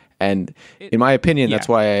father. And in my opinion, that's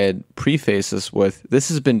why I had prefaced this with, this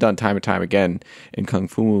has been done time and time again in Kung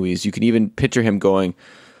Fu movies. You can even picture him going,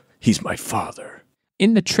 he's my father.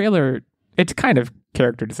 In the trailer, it's kind of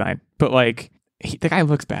character design, but like the guy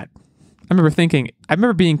looks bad. I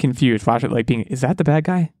remember being confused watching it, like being, is that the bad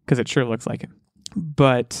guy? Because it sure looks like him.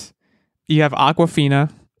 But you have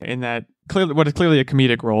Aquafina in that what is clearly a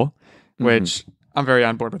comedic role, which I'm very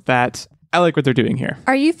on board with that. I like what they're doing here.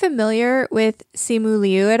 Are you familiar with Simu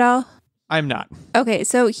Liu at all? I'm not. Okay,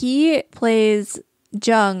 so he plays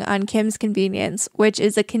Jung on Kim's Convenience, which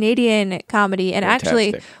is a Canadian comedy. And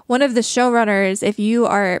actually, one of the showrunners, if you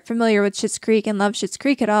are familiar with Schitt's Creek and love Schitt's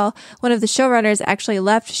Creek at all, one of the showrunners actually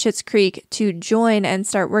left Schitt's Creek to join and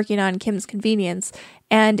start working on Kim's Convenience.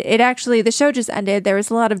 And the show just ended. There was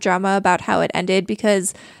a lot of drama about how it ended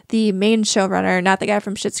because the main showrunner, not the guy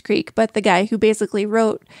from Schitt's Creek, but the guy who basically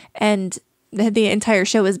wrote and the entire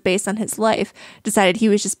show is based on his life, decided he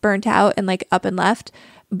was just burnt out and like up and left.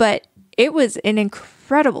 But it was an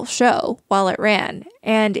incredible show while it ran.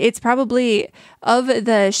 And it's probably, of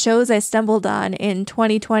the shows I stumbled on in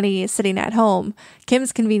 2020 sitting at home,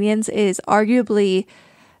 Kim's Convenience is arguably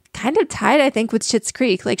kind of tied, I think, with Schitt's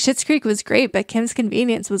Creek. Like, Schitt's Creek was great, but Kim's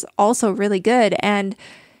Convenience was also really good. And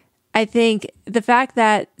I think the fact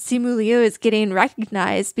that Simu Liu is getting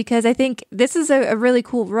recognized, because I think this is a really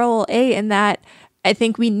cool role, in that I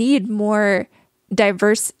think we need more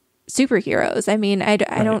diverse superheroes. I mean,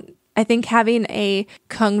 I think having a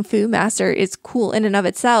kung fu master is cool in and of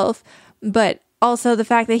itself, but also the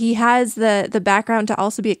fact that he has the background to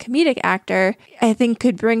also be a comedic actor, I think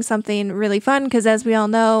could bring something really fun, because as we all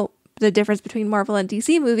know, the difference between Marvel and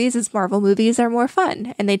DC movies is Marvel movies are more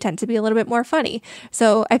fun and they tend to be a little bit more funny.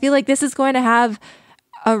 So I feel like this is going to have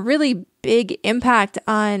a really big impact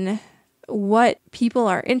on what people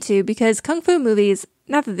are into, because kung fu movies,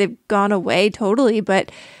 not that they've gone away totally,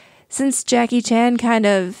 but since Jackie Chan kind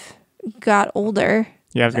of got older,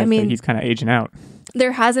 I mean, he's kind of aging out.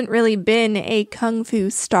 There hasn't really been a kung fu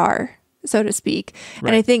star, so to speak. Right.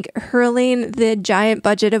 And I think hurling the giant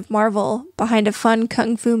budget of Marvel behind a fun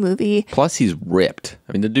kung fu movie. Plus, he's ripped.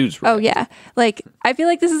 I mean, the dude's ripped. Oh, yeah. Like, I feel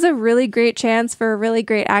like this is a really great chance for a really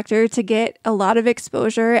great actor to get a lot of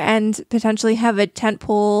exposure and potentially have a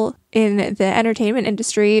tentpole in the entertainment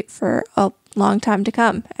industry for a long time to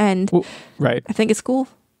come. And I think it's cool.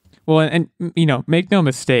 Well, and you know, make no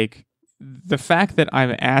mistake, the fact that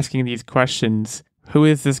I'm asking these questions, who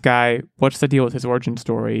is this guy? What's the deal with his origin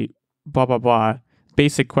story? Blah, blah, blah.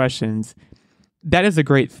 Basic questions. That is a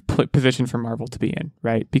great position for Marvel to be in,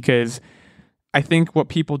 right? Because I think what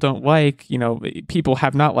people don't like, you know, people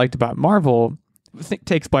have not liked about Marvel,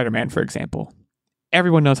 take Spider-Man, for example.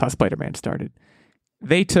 Everyone knows how Spider-Man started.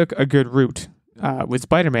 They took a good route with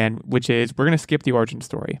Spider-Man, which is we're going to skip the origin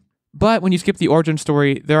story. But when you skip the origin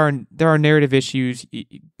story, there are narrative issues.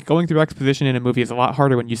 Going through exposition in a movie is a lot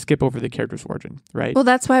harder when you skip over the character's origin, right? Well,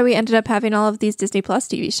 that's why we ended up having all of these Disney Plus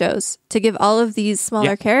TV shows, to give all of these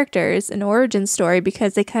smaller characters an origin story,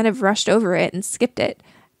 because they kind of rushed over it and skipped it.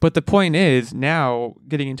 But the point is, now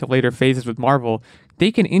getting into later phases with Marvel, they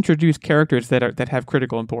can introduce characters that have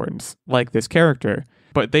critical importance, like this character.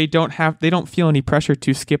 But they don't feel any pressure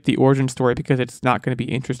to skip the origin story because it's not going to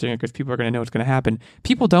be interesting or because people are going to know what's going to happen.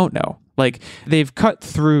 People don't know. Like, they've cut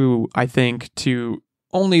through, I think, to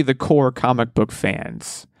only the core comic book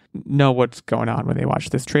fans know what's going on when they watch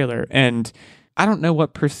this trailer. And I don't know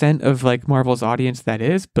what percent of like Marvel's audience that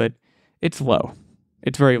is, but it's low.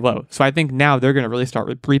 It's very low. So I think now they're going to really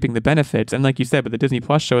start reaping the benefits. And like you said, with the Disney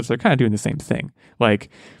Plus shows, they're kind of doing the same thing. Like,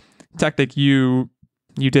 Techtic, you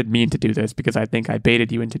did mean to do this because I think I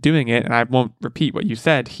baited you into doing it, and I won't repeat what you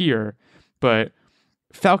said here, but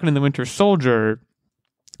Falcon and the Winter Soldier,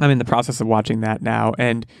 I'm in the process of watching that now,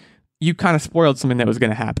 and you kind of spoiled something that was going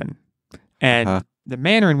to happen. And the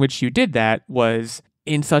manner in which you did that was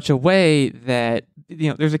in such a way that, you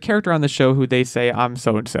know, there's a character on the show who they say, I'm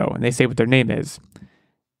so-and-so, and they say what their name is.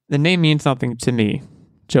 The name means something to me,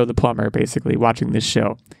 Joe the Plumber, basically, watching this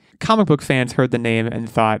show. Comic book fans heard the name and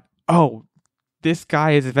thought, oh, this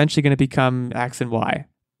guy is eventually going to become X and Y.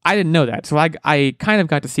 I didn't know that. So I kind of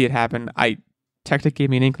got to see it happen. Techtic gave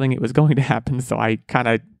me an inkling it was going to happen, so I kind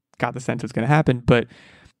of got the sense it was going to happen. But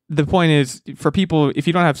the point is, for people, if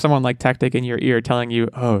you don't have someone like Techtic in your ear telling you,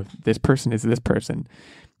 oh, this person is this person,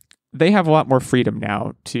 they have a lot more freedom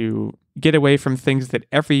now to get away from things that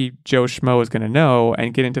every Joe Schmo is going to know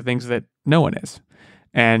and get into things that no one is.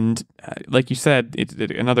 And like you said,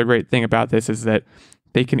 another great thing about this is that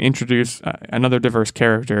they can introduce another diverse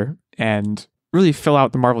character and really fill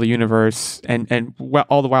out the Marvel universe and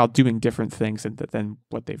all the while doing different things than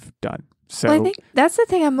what they've done. So well, I think that's the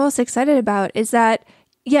thing I'm most excited about is that,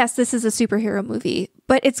 yes, this is a superhero movie,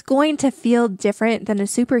 but it's going to feel different than a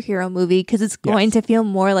superhero movie because it's going to feel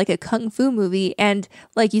more like a kung fu movie. And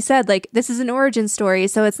like you said, like this is an origin story.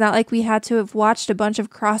 So it's not like we had to have watched a bunch of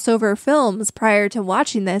crossover films prior to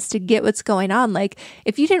watching this to get what's going on. Like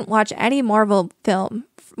if you didn't watch any Marvel film,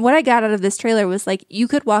 what I got out of this trailer was like you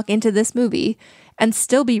could walk into this movie and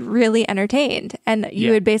still be really entertained. And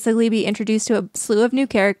you would basically be introduced to a slew of new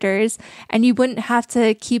characters, and you wouldn't have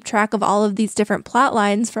to keep track of all of these different plot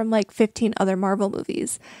lines from like 15 other Marvel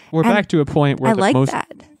movies. We're back to a point where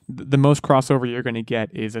the most crossover you're going to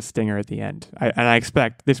get is a stinger at the end. I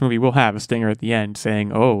expect this movie will have a stinger at the end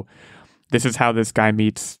saying, oh, this is how this guy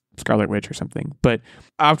meets Scarlet Witch or something. But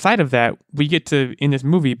outside of that, we get to, in this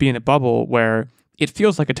movie, be in a bubble where it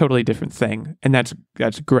feels like a totally different thing, and that's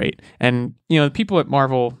great. And the people at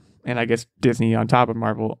Marvel, and I guess Disney on top of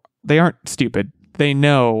Marvel, they aren't stupid. They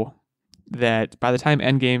know that by the time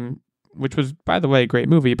Endgame, which was, by the way, a great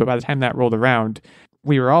movie, but by the time that rolled around,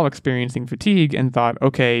 we were all experiencing fatigue and thought,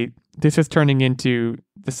 okay, this is turning into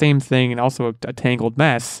the same thing and also a tangled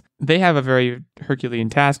mess. They have a very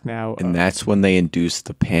Herculean task now. And that's when they induced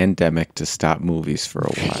the pandemic to stop movies for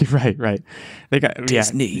a while. Right. They got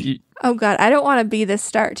Disney. Oh God, I don't want to be the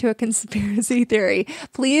start to a conspiracy theory.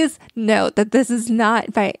 Please note that this is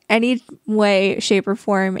not by any way, shape, or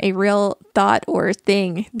form a real thought or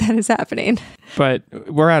thing that is happening. But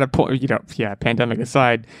we're at a point, pandemic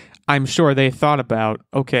aside, I'm sure they thought about,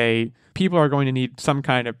 okay, people are going to need some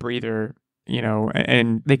kind of breather,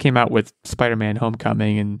 and they came out with Spider-Man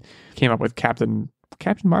Homecoming and came up with Captain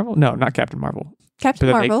Marvel? No, not Captain Marvel. Captain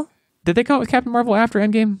Marvel? Did they come up with Captain Marvel after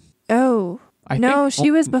Endgame? Oh,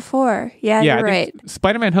 she was before. Yeah, you're right.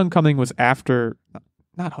 Spider-Man Homecoming was after,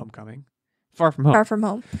 not Homecoming, Far From Home. Far From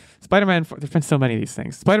Home. Spider-Man, there's been so many of these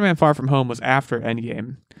things. Spider-Man Far From Home was after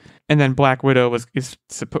Endgame. And then Black Widow we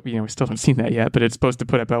still haven't seen that yet, but it's supposed to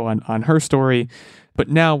put a bow on her story. But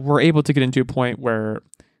now we're able to get into a point where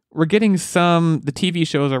we're getting the TV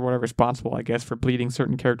shows are whatever responsible, I guess, for bleeding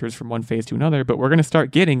certain characters from one phase to another. But we're going to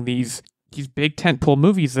start getting these big tentpole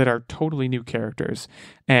movies that are totally new characters.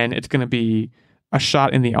 And it's going to be a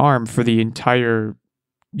shot in the arm for the entire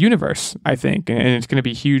universe, I think. And it's going to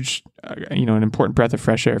be huge, an important breath of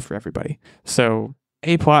fresh air for everybody. So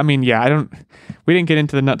A-plot, we didn't get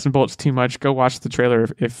into the nuts and bolts too much. Go watch the trailer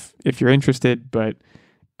if you're interested. But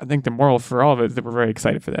I think the moral for all of it is that we're very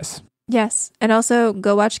excited for this. Yes. And also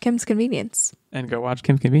go watch Kim's Convenience.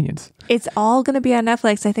 It's all going to be on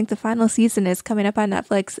Netflix. I think the final season is coming up on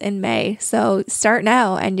Netflix in May. So start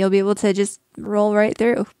now and you'll be able to just roll right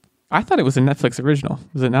through. I thought it was a Netflix original.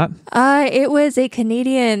 Was it not? It was a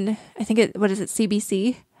Canadian,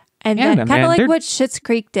 CBC? And then kind of like what Schitt's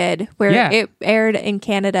Creek did, where it aired in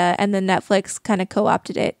Canada and then Netflix kind of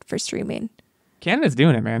co-opted it for streaming. Canada's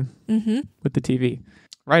doing it, man. Mm-hmm. With the TV.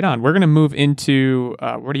 Right on. We're going to move into,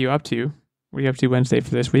 what are you up to? What are you up to Wednesday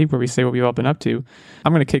for this week, where we say what we've all been up to?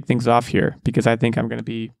 I'm going to kick things off here because I think I'm going to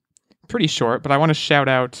be pretty short, but I want to shout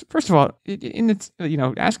out, first of all,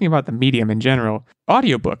 asking about the medium in general,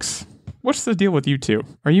 audiobooks. What's the deal with you two?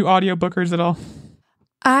 Are you audiobookers at all?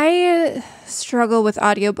 I struggle with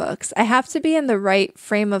audiobooks. I have to be in the right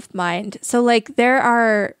frame of mind. So there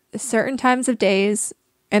are certain times of days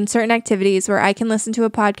and certain activities where I can listen to a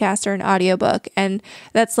podcast or an audiobook. And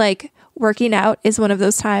that's working out is one of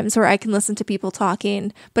those times where I can listen to people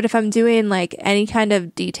talking. But if I'm doing any kind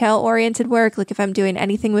of detail oriented work, if I'm doing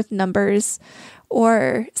anything with numbers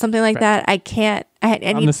or something like that, I can't. I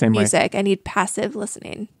need music. I need passive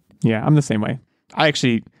listening. Yeah, I'm the same way.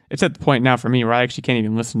 It's at the point now for me where I actually can't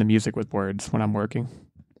even listen to music with words when I'm working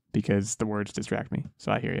because the words distract me.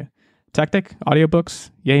 So I hear you. Techtic,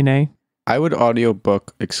 audiobooks, yay, nay? I would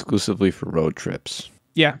audiobook exclusively for road trips.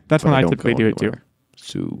 Yeah, that's when I typically do it too.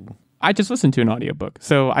 So I just listened to an audiobook.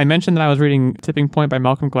 So I mentioned that I was reading Tipping Point by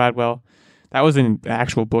Malcolm Gladwell. That was in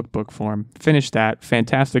actual book form. Finished that.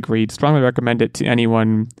 Fantastic read. Strongly recommend it to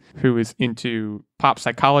anyone who is into pop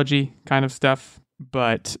psychology kind of stuff.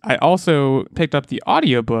 But I also picked up the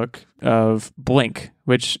audiobook of Blink,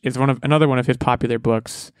 which is another one of his popular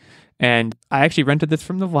books. And I actually rented this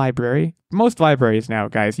from the library. Most libraries now,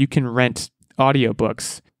 guys, you can rent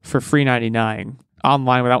audiobooks for free $3.99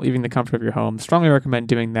 online without leaving the comfort of your home. Strongly recommend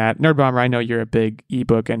doing that. Nerdbomber, I know you're a big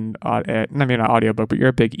ebook and not audiobook, but you're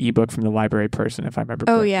a big ebook from the library person, if I remember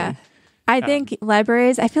correctly. Oh, yeah. I think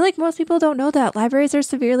libraries, I feel like most people don't know that. Libraries are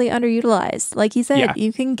severely underutilized. Like you said,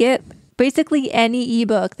 you can get basically any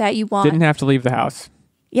ebook that you want. Didn't have to leave the house.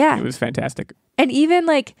 Yeah. It was fantastic. And even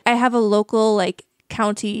I have a local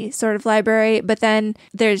county sort of library, but then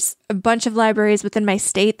there's a bunch of libraries within my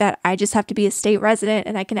state that I just have to be a state resident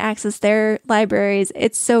and I can access their libraries.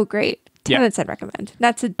 It's so great. 10 out of 10 recommend.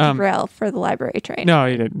 Not to derail for the library train. No,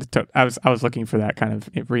 you didn't. I was looking for that kind of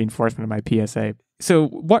reinforcement of my PSA. So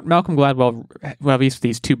what Malcolm Gladwell released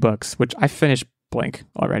these 2 books, which I finished Blink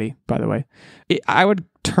already, by the way. I would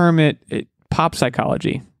term it pop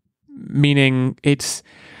psychology, meaning it's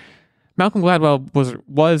Malcolm Gladwell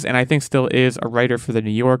was and I think still is a writer for the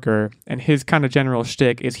New Yorker, and his kind of general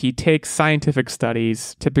shtick is he takes scientific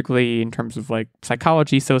studies, typically in terms of like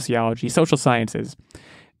psychology, sociology, social sciences,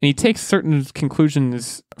 and he takes certain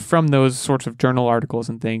conclusions from those sorts of journal articles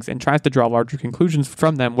and things and tries to draw larger conclusions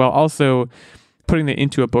from them while also putting it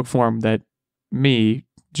into a book form that me,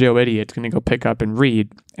 Joe Idiot, going to go pick up and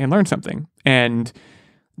read and learn something. And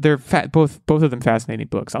they're both of them fascinating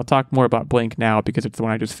books. I'll talk more about Blink now because it's the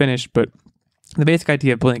one I just finished, but the basic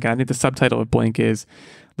idea of Blink, and I think the subtitle of Blink is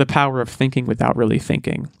The Power of Thinking Without Really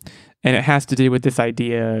Thinking. And it has to do with this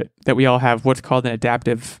idea that we all have what's called an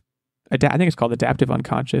adaptive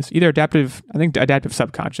unconscious, either adaptive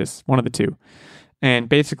subconscious, one of the two. And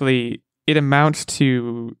basically it amounts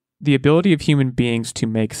to the ability of human beings to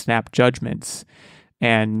make snap judgments,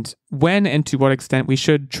 and when and to what extent we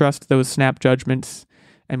should trust those snap judgments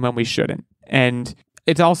and when we shouldn't. And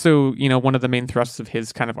it's also, one of the main thrusts of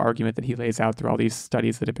his kind of argument that he lays out through all these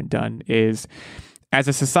studies that have been done is, as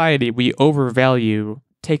a society, we overvalue,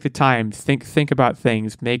 take the time, think about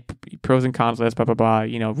things, make pros and cons lists, blah, blah, blah,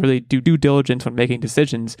 really do due diligence when making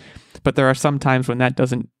decisions. But there are some times when that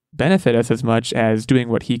doesn't benefit us as much as doing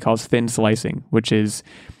what he calls thin slicing, which is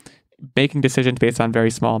making decisions based on very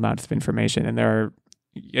small amounts of information. And there are,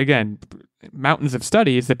 again, mountains of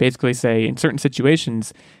studies that basically say in certain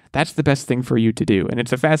situations, that's the best thing for you to do. And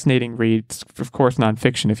it's a fascinating read. It's, of course,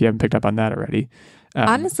 nonfiction if you haven't picked up on that already.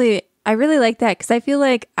 Honestly, I really like that because I feel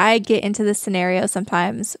like I get into this scenario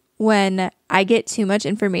sometimes when I get too much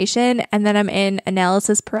information and then I'm in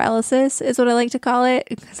analysis paralysis is what I like to call it,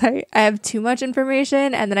 because I have too much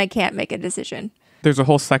information and then I can't make a decision. There's a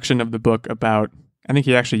whole section of the book about, I think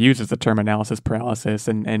he actually uses the term analysis paralysis,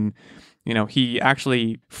 and he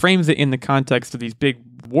actually frames it in the context of these big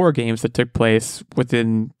war games that took place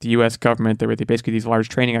within the U.S. government. There were basically these large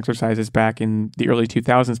training exercises back in the early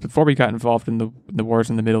 2000s before we got involved in the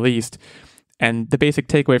wars in the Middle East. And the basic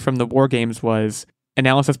takeaway from the war games was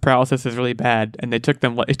analysis paralysis is really bad, and it took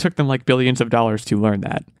them like billions of dollars to learn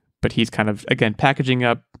that. But he's kind of, again, packaging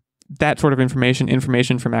up that sort of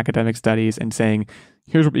information from academic studies and saying,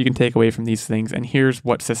 here's what you can take away from these things, and here's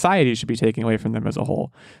what society should be taking away from them as a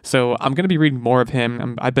whole. So I'm going to be reading more of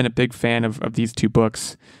him. I've been a big fan of these 2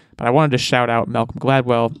 books, but I wanted to shout out Malcolm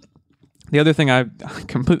Gladwell. The other thing,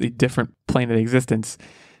 completely different plane of existence.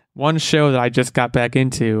 One show that I just got back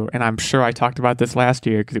into, and I'm sure I talked about this last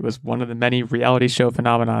year because it was one of the many reality show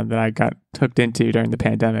phenomenon that I got hooked into during the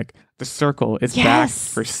pandemic. The Circle is back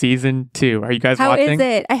for season 2. Are you guys watching? How is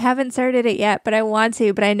it? I haven't started it yet, but I want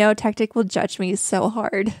to. But I know Techtic will judge me so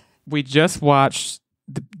hard. We just watched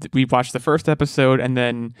the first episode, and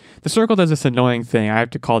then The Circle does this annoying thing. I have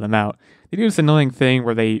to call them out. They do this annoying thing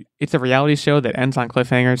where it's a reality show that ends on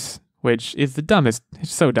cliffhangers, which is the dumbest.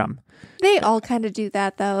 It's so dumb. They all kind of do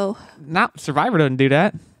that, though. Not Survivor doesn't do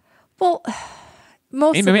that. Well,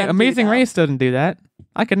 most of them Amazing Race doesn't do that.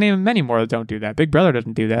 I could name many more that don't do that. Big Brother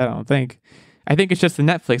doesn't do that, I don't think. I think it's just the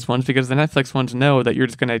Netflix ones, because the Netflix ones know that you're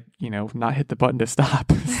just going to, not hit the button to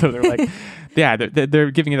stop. So they're like, yeah,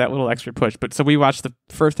 they're giving you that little extra push. But so we watched the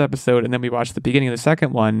first episode, and then we watched the beginning of the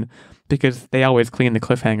second one, because they always clean the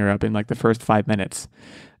cliffhanger up in like the first 5 minutes.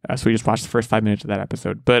 So we just watched the first 5 minutes of that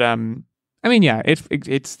episode. But,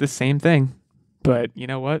 it's the same thing. But you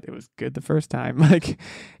know what? It was good the first time.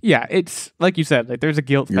 It's like you said, there's a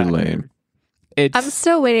guilt factor. You're lame. I'm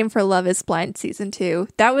still waiting for Love is Blind season 2.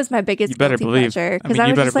 That was my biggest guilty pleasure. Because I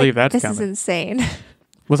was just like, this is insane.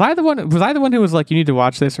 Was I the one who was like, you need to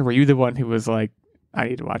watch this? Or were you the one who was like, I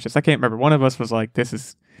need to watch this? I can't remember. One of us was like, this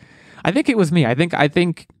is, I think it was me. I think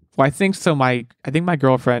so. I think my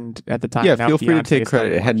girlfriend at the time. Yeah, feel free to take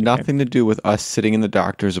credit. It had nothing to do with us sitting in the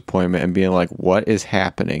doctor's appointment and being like, what is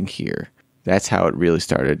happening here? That's how it really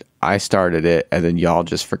started. I started it, and then y'all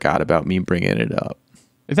just forgot about me bringing it up.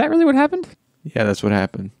 Is that really what happened? Yeah, that's what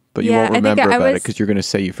happened. But you won't remember about it because you're going to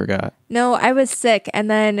say you forgot. No, I was sick, and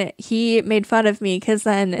then he made fun of me because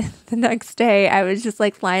then the next day I was just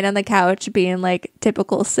lying on the couch being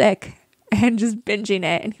typical sick and just binging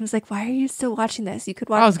it. And he was like, why are you still watching this? You could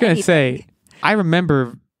watch it. I was going to say, I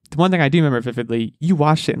remember, the one thing I do remember vividly, you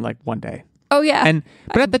watched it in one day. Oh, yeah.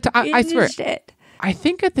 But at the time, I swear. It. I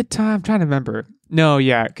think at the time, I'm trying to remember. No,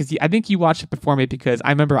 yeah, because I think you watched it before me, because I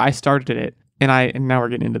remember I started it and now we're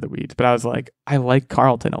getting into the weeds, but I was like, I like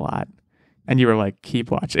Carlton a lot. And you were like,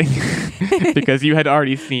 keep watching because you had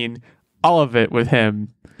already seen all of it with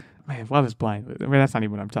him. Man, Love is Blind. I mean, that's not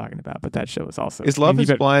even what I'm talking about, but that show is also. Is Love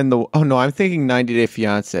is Blind the... Oh, no, I'm thinking 90 Day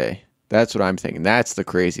Fiancé. That's what I'm thinking. That's the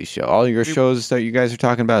crazy show. All your shows that you guys are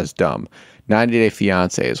talking about is dumb. 90 Day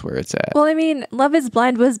Fiancé is where it's at. Well, I mean, Love is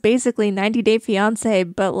Blind was basically 90 Day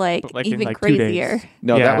Fiancé, but even in, crazier. 2 days.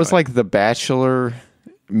 No, that was like The Bachelor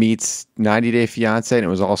meets 90 Day Fiancé, and it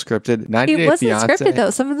was all scripted. 90 Day It wasn't Fiancé, scripted, though.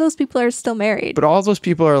 Some of those people are still married. But all those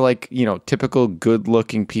people are like, typical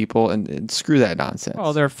good-looking people, and screw that nonsense.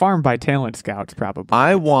 Oh, they're farmed by talent scouts, probably.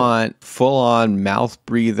 I want full-on mouth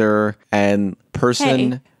breather and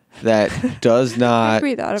person that does not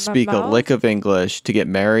speak a lick of English to get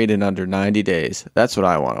married in under 90 days. That's what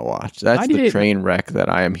I want to watch. That's the train wreck that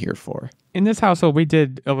I am here for. In this household, we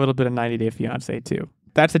did a little bit of 90 Day Fiancé, too.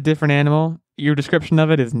 That's a different animal. Your description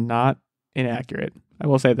of it is not inaccurate. I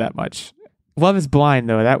will say that much. Love is Blind,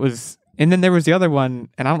 though. That was... And then there was the other one,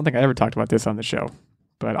 and I don't think I ever talked about this on the show,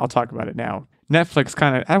 but I'll talk about it now. Netflix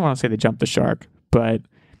kind of... I don't want to say they jumped the shark, but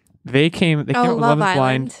they came out with Love is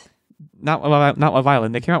Blind. Not Love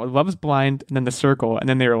Island. They came out with Love is Blind and then The Circle, and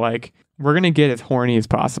then they were like, we're going to get as horny as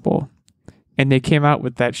possible. And they came out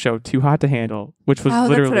with that show, Too Hot to Handle, which was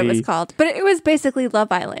literally... that's what it was called. But it was basically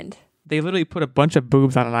Love Island. They literally put a bunch of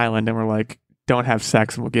boobs on an island and were like, don't have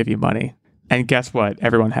sex and we'll give you money. And guess what?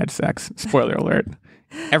 Everyone had sex. Spoiler alert.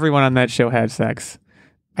 Everyone on that show had sex.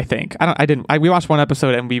 I think. We watched one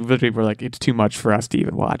episode and we literally were like, it's too much for us to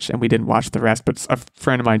even watch. And we didn't watch the rest. But a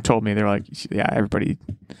friend of mine told me, they were like, yeah, everybody,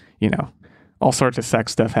 all sorts of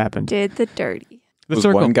sex stuff happened. Did the dirty. Was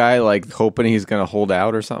one guy like hoping he's going to hold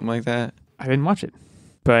out or something like that? I didn't watch it.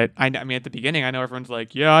 But I mean, at the beginning, I know everyone's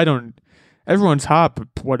like, yeah, everyone's hot, but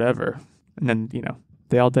whatever. And then,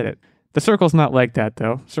 they all did it. The Circle's not like that,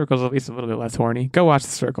 though. Circle's at least a little bit less horny. Go watch The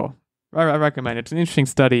Circle. I recommend it. It's an interesting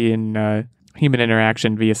study in human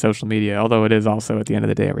interaction via social media, although it is also, at the end of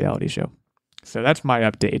the day, a reality show. So that's my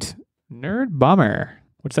update. Nerdbomber.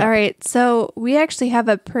 What's up? All right, so we actually have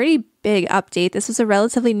a pretty big update. This was a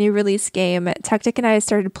relatively new release game. Techtic and I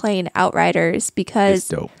started playing Outriders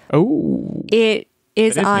because it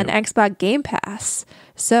is on new. Xbox Game Pass.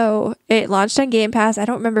 So it launched on Game Pass. I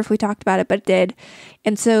don't remember if we talked about it, but it did.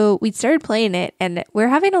 And so we started playing it, and we're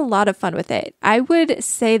having a lot of fun with it. I would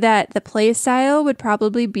say that the play style would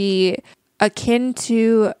probably be akin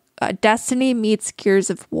to Destiny meets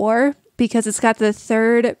Gears of War, because it's got the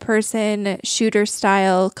third-person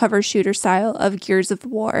cover shooter style of Gears of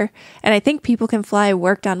War. And I think People Can Fly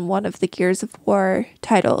worked on one of the Gears of War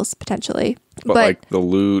titles, potentially. But like the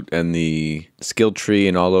loot and the skill tree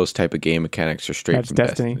and all those type of game mechanics are straight from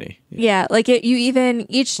Destiny. Yeah, like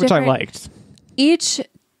which I liked. Each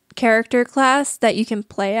character class that you can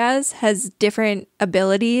play as has different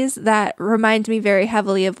abilities that remind me very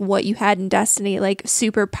heavily of what you had in Destiny, like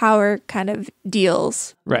superpower kind of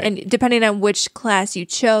deals. Right. And depending on which class you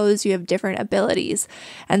chose, you have different abilities.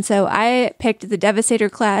 And so I picked the Devastator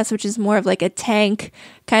class, which is more of like a tank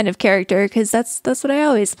kind of character, because that's what I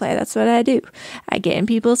always play. That's what I do. I get in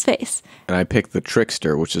people's face. And I picked the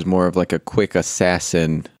Trickster, which is more of like a quick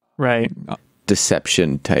assassin. Right.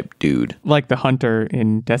 Deception type dude, like the hunter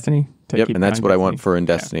in Destiny. Yep, and that's what I went for in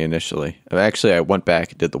Destiny initially. Actually, I went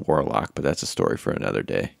back and did the Warlock, but that's a story for another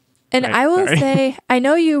day. And I will say, I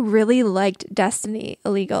know you really liked Destiny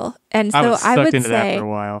Illeagle, and so I would into say that for a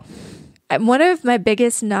while. One of my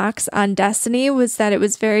biggest knocks on Destiny was that it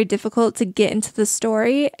was very difficult to get into the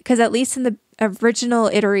story, because at least in the original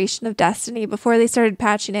iteration of Destiny, before they started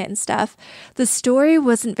patching it and stuff, the story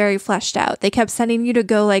wasn't very fleshed out. They kept sending you to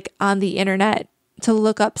go like on the internet to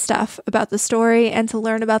look up stuff about the story and to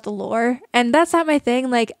learn about the lore. And that's not my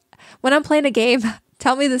thing. Like when I'm playing a game,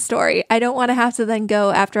 tell me the story. I don't want to have to then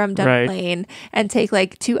go after I'm done playing and take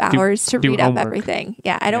like 2 hours to read up everything.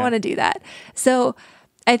 Yeah, I don't want to do that. So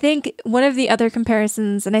I think one of the other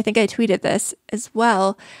comparisons, and I think I tweeted this as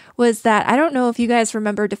well, was that I don't know if you guys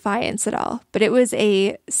remember Defiance at all, but it was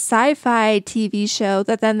a sci-fi TV show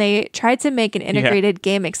that then they tried to make an integrated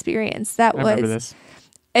game experience. I remember this.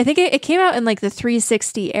 I think it came out in like the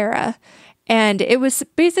 360 era, and it was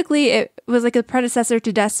like a predecessor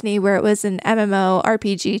to Destiny, where it was an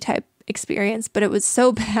MMORPG type experience, but it was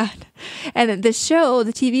so bad. And the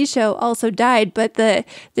TV show also died, but the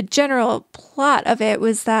general plot of it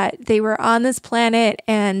was that they were on this planet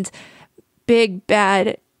and big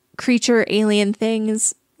bad creature alien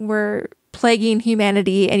things were plaguing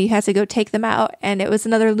humanity, and you had to go take them out, and it was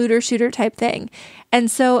another looter shooter type thing. And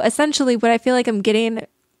so essentially what I feel like I'm getting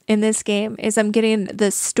in this game is I'm getting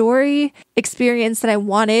the story experience that I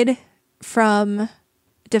wanted from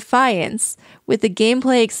Defiance with the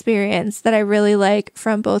gameplay experience that I really like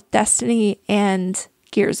from both Destiny and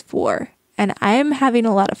Gears of War. And I'm having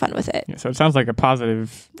a lot of fun with it. Yeah, so it sounds like a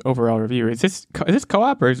positive overall review. Is this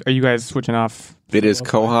co-op, or are you guys switching off? It is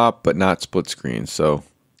co-op, but not split screen. So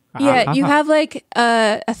yeah, you have like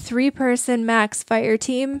a 3-person max fire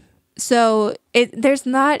team. So there's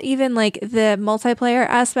not even like the multiplayer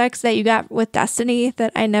aspects that you got with Destiny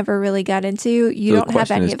that I never really got into. You don't have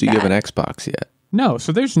any of that. Do you have an Xbox yet? No,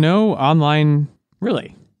 so there's no online,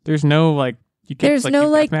 really. There's no like, you get there's like no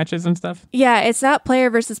like matches and stuff. Yeah, it's not player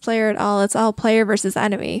versus player at all. It's all player versus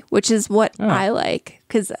enemy, which is what I like,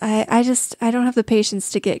 because I don't have the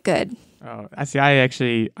patience to get good. Oh, I see.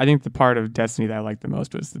 I think the part of Destiny that I liked the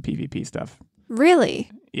most was the PvP stuff. Really?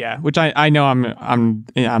 Yeah, which I know I'm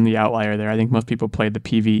the outlier there. I think most people played the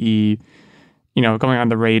PvE, going on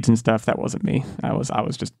the raids and stuff. That wasn't me. I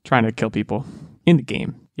was just trying to kill people in the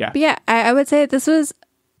game. Yeah. But yeah, I would say this was,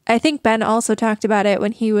 I think Ben also talked about it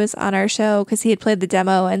when he was on our show, because he had played the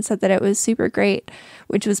demo and said that it was super great,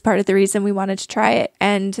 which was part of the reason we wanted to try it.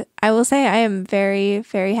 And I will say I am very,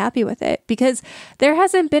 very happy with it, because there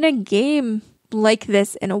hasn't been a game like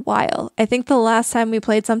this in a while. I think the last time we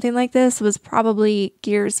played something like this was probably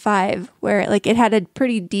Gears 5, where like it had a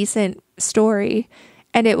pretty decent story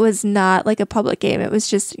and it was not like a public game. It was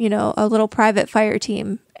just, a little private fire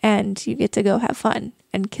team, and you get to go have fun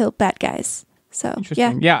and kill bad guys. So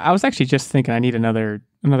yeah, I was actually just thinking I need another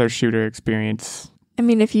shooter experience. I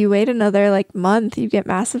mean, if you wait another like month, you get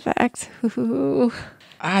Mass Effect.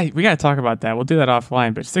 We got to talk about that. We'll do that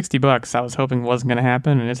offline. But $60, I was hoping wasn't going to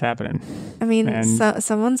happen, and it's happening. I mean,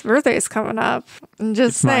 someone's birthday is coming up. I'm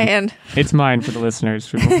just saying. It's mine for the listeners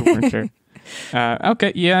who weren't sure.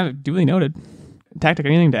 Okay, yeah, duly noted. Tactic,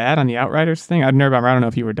 anything to add on the Outriders thing? Nerdbomber, I don't know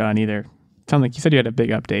if you were done either. Sounds like you said you had a big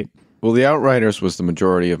update. Well, the Outriders was the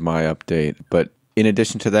majority of my update, but in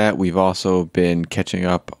addition to that, we've also been catching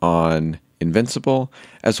up on Invincible,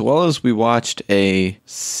 as well as we watched a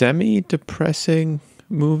semi-depressing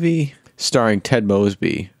movie starring Ted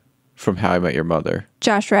Mosby from How I Met Your Mother.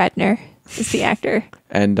 Josh Radnor is the actor.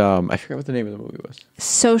 And I forgot what the name of the movie was.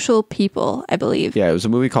 Social People, I believe. Yeah, it was a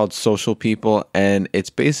movie called Social People, and it's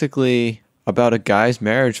basically about a guy's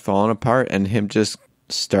marriage falling apart and him just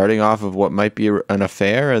starting off of what might be an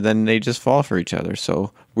affair, and then they just fall for each other.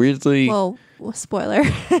 So weirdly... Whoa, spoiler.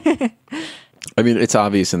 I mean, it's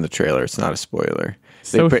obvious in the trailer. It's not a spoiler.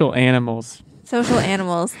 Social animals. Social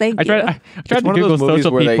animals. Thank you. I tried to Google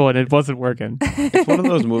social people and it wasn't working. It's one of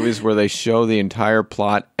those movies where they show the entire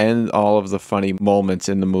plot and all of the funny moments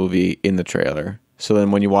in the movie in the trailer. So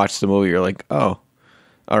then when you watch the movie, you're like, oh,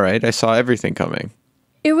 all right, I saw everything coming.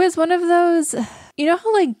 It was one of those,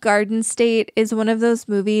 how like Garden State is one of those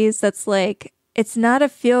movies that's like, it's not a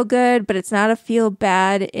feel good, but it's not a feel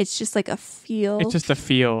bad. It's just like a feel. It's just a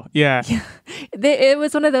feel. Yeah. It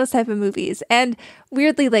was one of those type of movies. And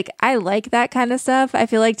weirdly, like, I like that kind of stuff. I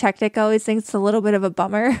feel like Techtic always thinks it's a little bit of a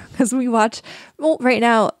bummer because we watch, right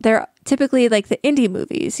now, they're typically like the indie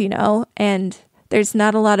movies, and there's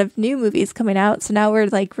not a lot of new movies coming out. So now we're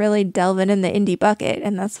like really delving in the indie bucket,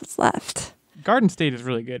 and that's what's left. Garden State is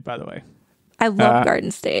really good, by the way. I love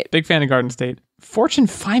Garden State. Big fan of Garden State. Fortune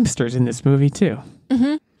Feimster's in this movie too.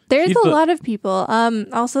 Mm-hmm. There's a lot of people.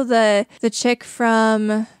 Also the chick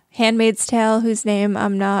from Handmaid's Tale, whose name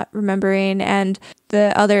I'm not remembering, and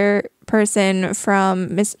the other person from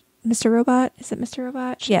Mr. Robot. Is it Mr.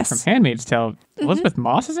 Robot? Yes. From Handmaid's Tale. Mm-hmm. Elizabeth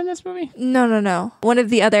Moss is in this movie? No. One of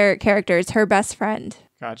the other characters, her best friend.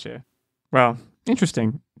 Gotcha. Well,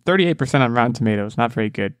 interesting. 38% on Rotten Tomatoes. Not very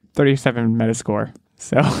good. 37 Metascore.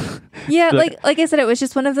 So yeah, like I said, it was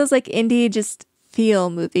just one of those like indie just feel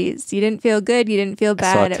movies. You didn't feel good, you didn't feel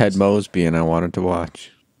bad. I saw Ted Mosby and I wanted to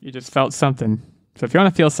watch. You just felt something. So if you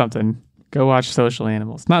want to feel something, go watch Social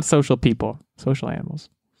Animals. Not Social People, Social Animals.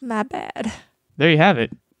 My bad. There you have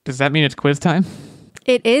it. Does that mean it's quiz time?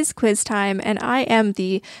 It is quiz time, and I am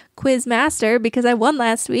the quiz master because I won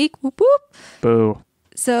last week. Whoop whoop. Boo.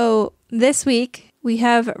 So this week we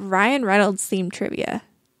have Ryan Reynolds themed trivia.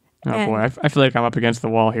 Oh boy, I feel like I'm up against the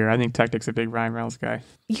wall here. I think Techtic's a big Ryan Reynolds guy.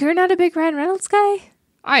 You're not a big Ryan Reynolds guy?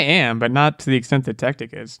 I am, but not to the extent that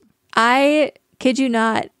Techtic is. I kid you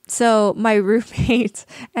not. So my roommate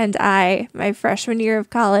and I, my freshman year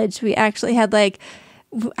of college, we actually had like,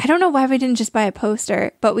 I don't know why we didn't just buy a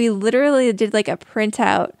poster, but we literally did like a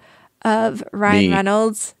printout of Ryan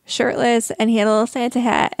Reynolds shirtless, and he had a little Santa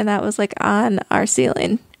hat, and that was like on our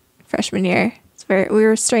ceiling freshman year. We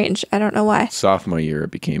were strange. I don't know why. Sophomore year,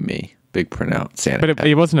 it became me. Big printout Santa. But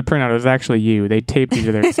it wasn't a printout. It was actually you. They taped you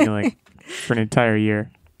to their ceiling for an entire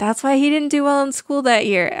year. That's why he didn't do well in school that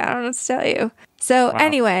year. I don't know what to tell you. So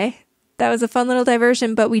anyway, That was a fun little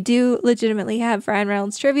diversion, but we do legitimately have Ryan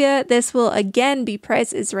Reynolds trivia. This will again be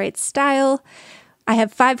Price is Right style. I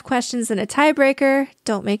have 5 questions and a tiebreaker.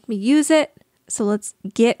 Don't make me use it. So let's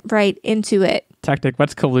get right into it. Techtic,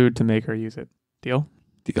 let's collude to make her use it. Deal?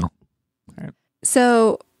 Deal. All right.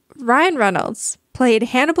 So Ryan Reynolds played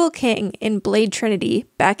Hannibal King in Blade Trinity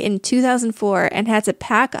back in 2004 and had to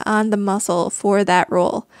pack on the muscle for that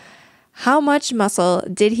role. How much muscle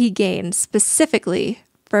did he gain specifically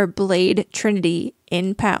for Blade Trinity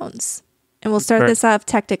in pounds? And we'll start this off.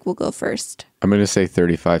 Techtic will go first. I'm going to say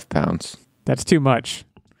 35 pounds. That's too much.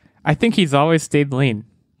 I think he's always stayed lean.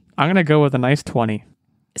 I'm going to go with a nice 20.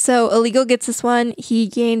 So Illeagle gets this one. He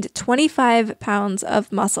gained 25 pounds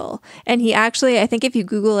of muscle. And he actually, I think if you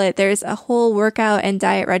Google it, there's a whole workout and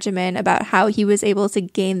diet regimen about how he was able to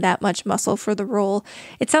gain that much muscle for the role.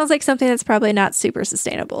 It sounds like something that's probably not super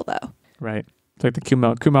sustainable, though. Right. It's like the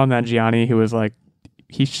Kumail Nanjiani, who was like,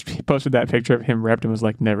 he posted that picture of him ripped and was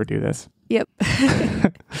like, never do this. Yep.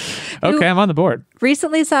 Okay, I'm on the board.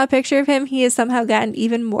 Recently saw a picture of him. He has somehow gotten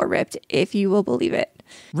even more ripped, if you will believe it.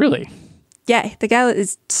 Really? Yeah, the guy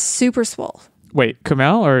is super swole. Wait,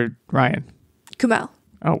 Kumail or Ryan? Kumail.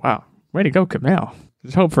 Oh, wow. Way to go, Kumail.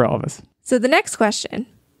 There's hope for all of us. So the next question.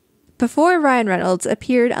 Before Ryan Reynolds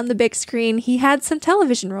appeared on the big screen, he had some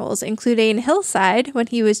television roles, including Hillside when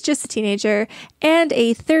he was just a teenager, and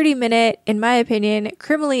a 30-minute, in my opinion,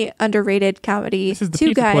 criminally underrated comedy,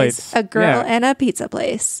 Two Guys, Place. a Girl, and a Pizza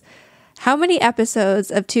Place. How many episodes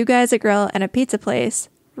of Two Guys, a Girl, and a Pizza Place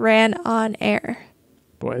ran on air?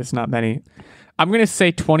 Boy, it's not many. I'm going to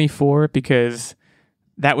say 24 because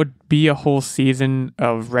that would be a whole season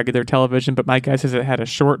of regular television, but my guess is it had a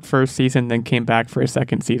short first season, then came back for a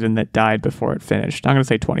second season that died before it finished. I'm going to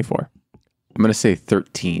say 24. I'm going to say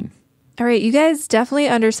 13. All right, you guys definitely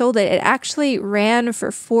undersold it. It actually ran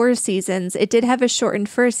for 4 seasons. It did have a shortened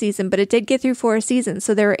first season, but it did get through 4 seasons.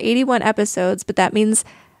 So there were 81 episodes, but that means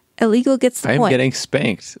Illeagle gets the point. I'm getting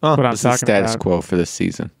spanked. Oh, what I'm this is status about. quo for this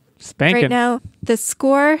season. Spanking. Right now, the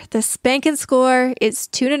spanking score is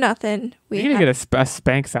 2-0. We need to get a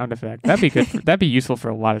spank sound effect. That'd be good. That'd be useful for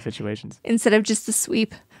a lot of situations. Instead of just the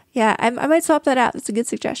sweep. Yeah, I might swap that out. That's a good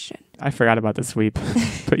suggestion. I forgot about the sweep.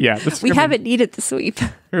 But yeah. We haven't needed the sweep.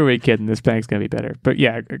 Who are we kidding? The spank's going to be better. But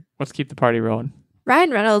yeah, let's keep the party rolling.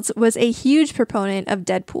 Ryan Reynolds was a huge proponent of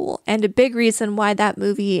Deadpool and a big reason why that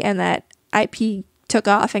movie and that IP took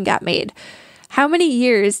off and got made. How many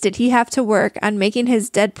years did he have to work on making his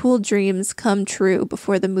Deadpool dreams come true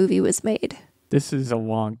before the movie was made? This is a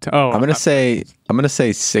long time. Oh, I'm gonna say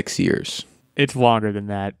 6 years. It's longer than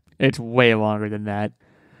that. It's way longer than that.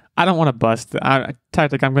 I don't want to bust.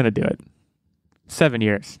 Techtic, I'm going to do it. 7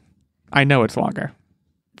 years. I know it's longer.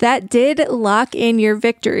 That did lock in your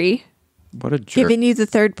victory, What a jerk. giving you the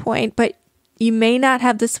 3rd point, but you may not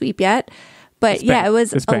have the sweep yet. But yeah, it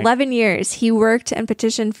was 11 years. He worked and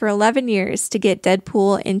petitioned for 11 years to get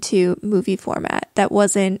Deadpool into movie format. That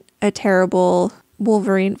wasn't a terrible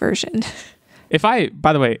Wolverine version. By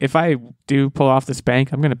the way, if I do pull off the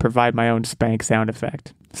spank, I'm going to provide my own spank sound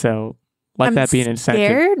effect. So let that be an incentive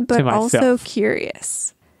scared, but to myself. also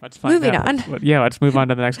curious. Let's find Moving out. on. Yeah, let's move on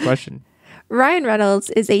to the next question. Ryan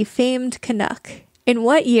Reynolds is a famed Canuck. In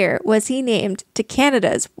what year was he named to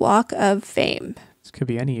Canada's Walk of Fame? This could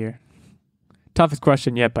be any year. Toughest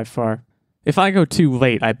question yet by far. If I go too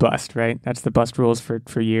late, I bust, right? That's the bust rules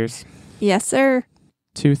for years. Yes, sir.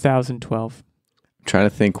 2012. I'm trying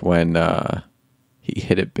to think when he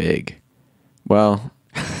hit it big. Well,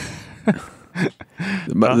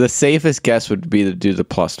 the safest guess would be to do the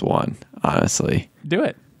 +1, honestly. Do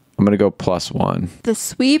it. I'm going to go +1. The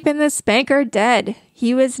sweep and the spank are dead.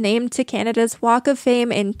 He was named to Canada's Walk of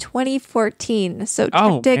Fame in 2014, so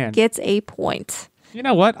Techtic gets a point. You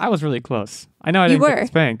know what? I was really close. I know I didn't get the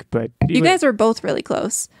spank, but... You guys were both really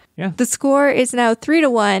close. Yeah. The score is now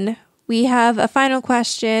 3-1. We have a final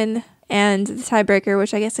question and the tiebreaker,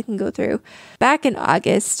 which I guess I can go through. Back in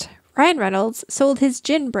August, Ryan Reynolds sold his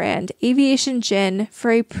gin brand, Aviation Gin,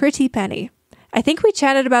 for a pretty penny. I think we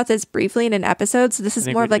chatted about this briefly in an episode, so this is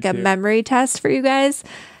more of like a memory test for you guys.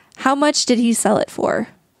 How much did he sell it for?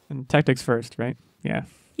 And Techtic's first, right? Yeah.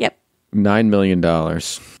 Yep. $9 million.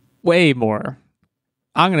 Way more.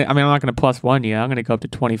 I'm not gonna +1 you. I'm gonna go up to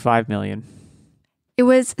 25 million. It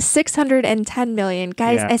was 610 million.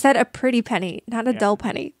 Guys, Yeah. I said a pretty penny, not a dull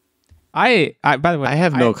penny. By the way, I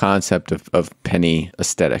have no concept of penny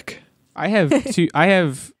aesthetic. I have two. I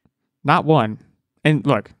have not one. And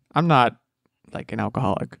look, I'm not like an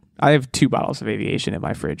alcoholic. I have 2 bottles of Aviation in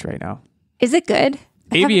my fridge right now. Is it good?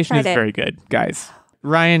 Aviation is very good, guys.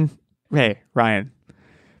 Ryan, hey, Ryan.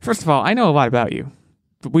 First of all, I know a lot about you.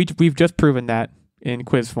 We've just proven that. in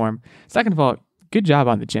quiz form. Second of all, good job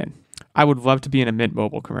on the gin. I would love to be in a Mint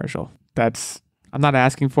Mobile commercial. I'm not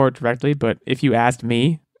asking for it directly, but if you asked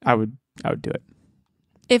me, I would do it.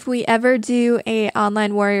 If we ever do a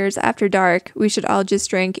Online Warriors After Dark, we should all just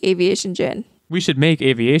drink aviation gin. We should make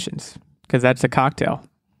aviations because that's a cocktail.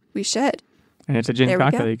 We should. And it's a gin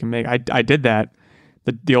cocktail you can make. I did that.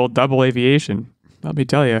 The old double aviation. Let me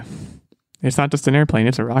tell you, it's not just an airplane,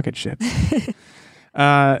 it's a rocket ship.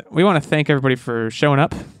 We want to thank everybody for showing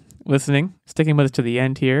up, listening, sticking with us to the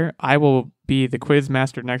end here. I will be the quiz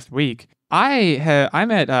master next week.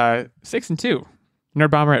 I'm at 6-2.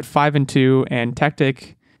 Nerdbomber at 5-2, and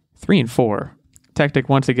Techtic 3-4. Techtic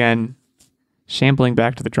once again shambling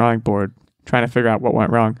back to the drawing board, trying to figure out what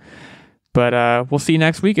went wrong. But we'll see you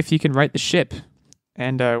next week if you can right the ship.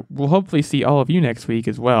 And we'll hopefully see all of you next week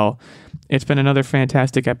as well. It's been another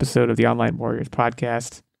fantastic episode of the Online Warriors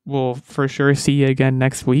podcast. We'll for sure see you again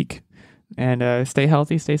next week. And stay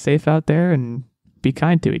healthy, stay safe out there, and be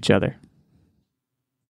kind to each other.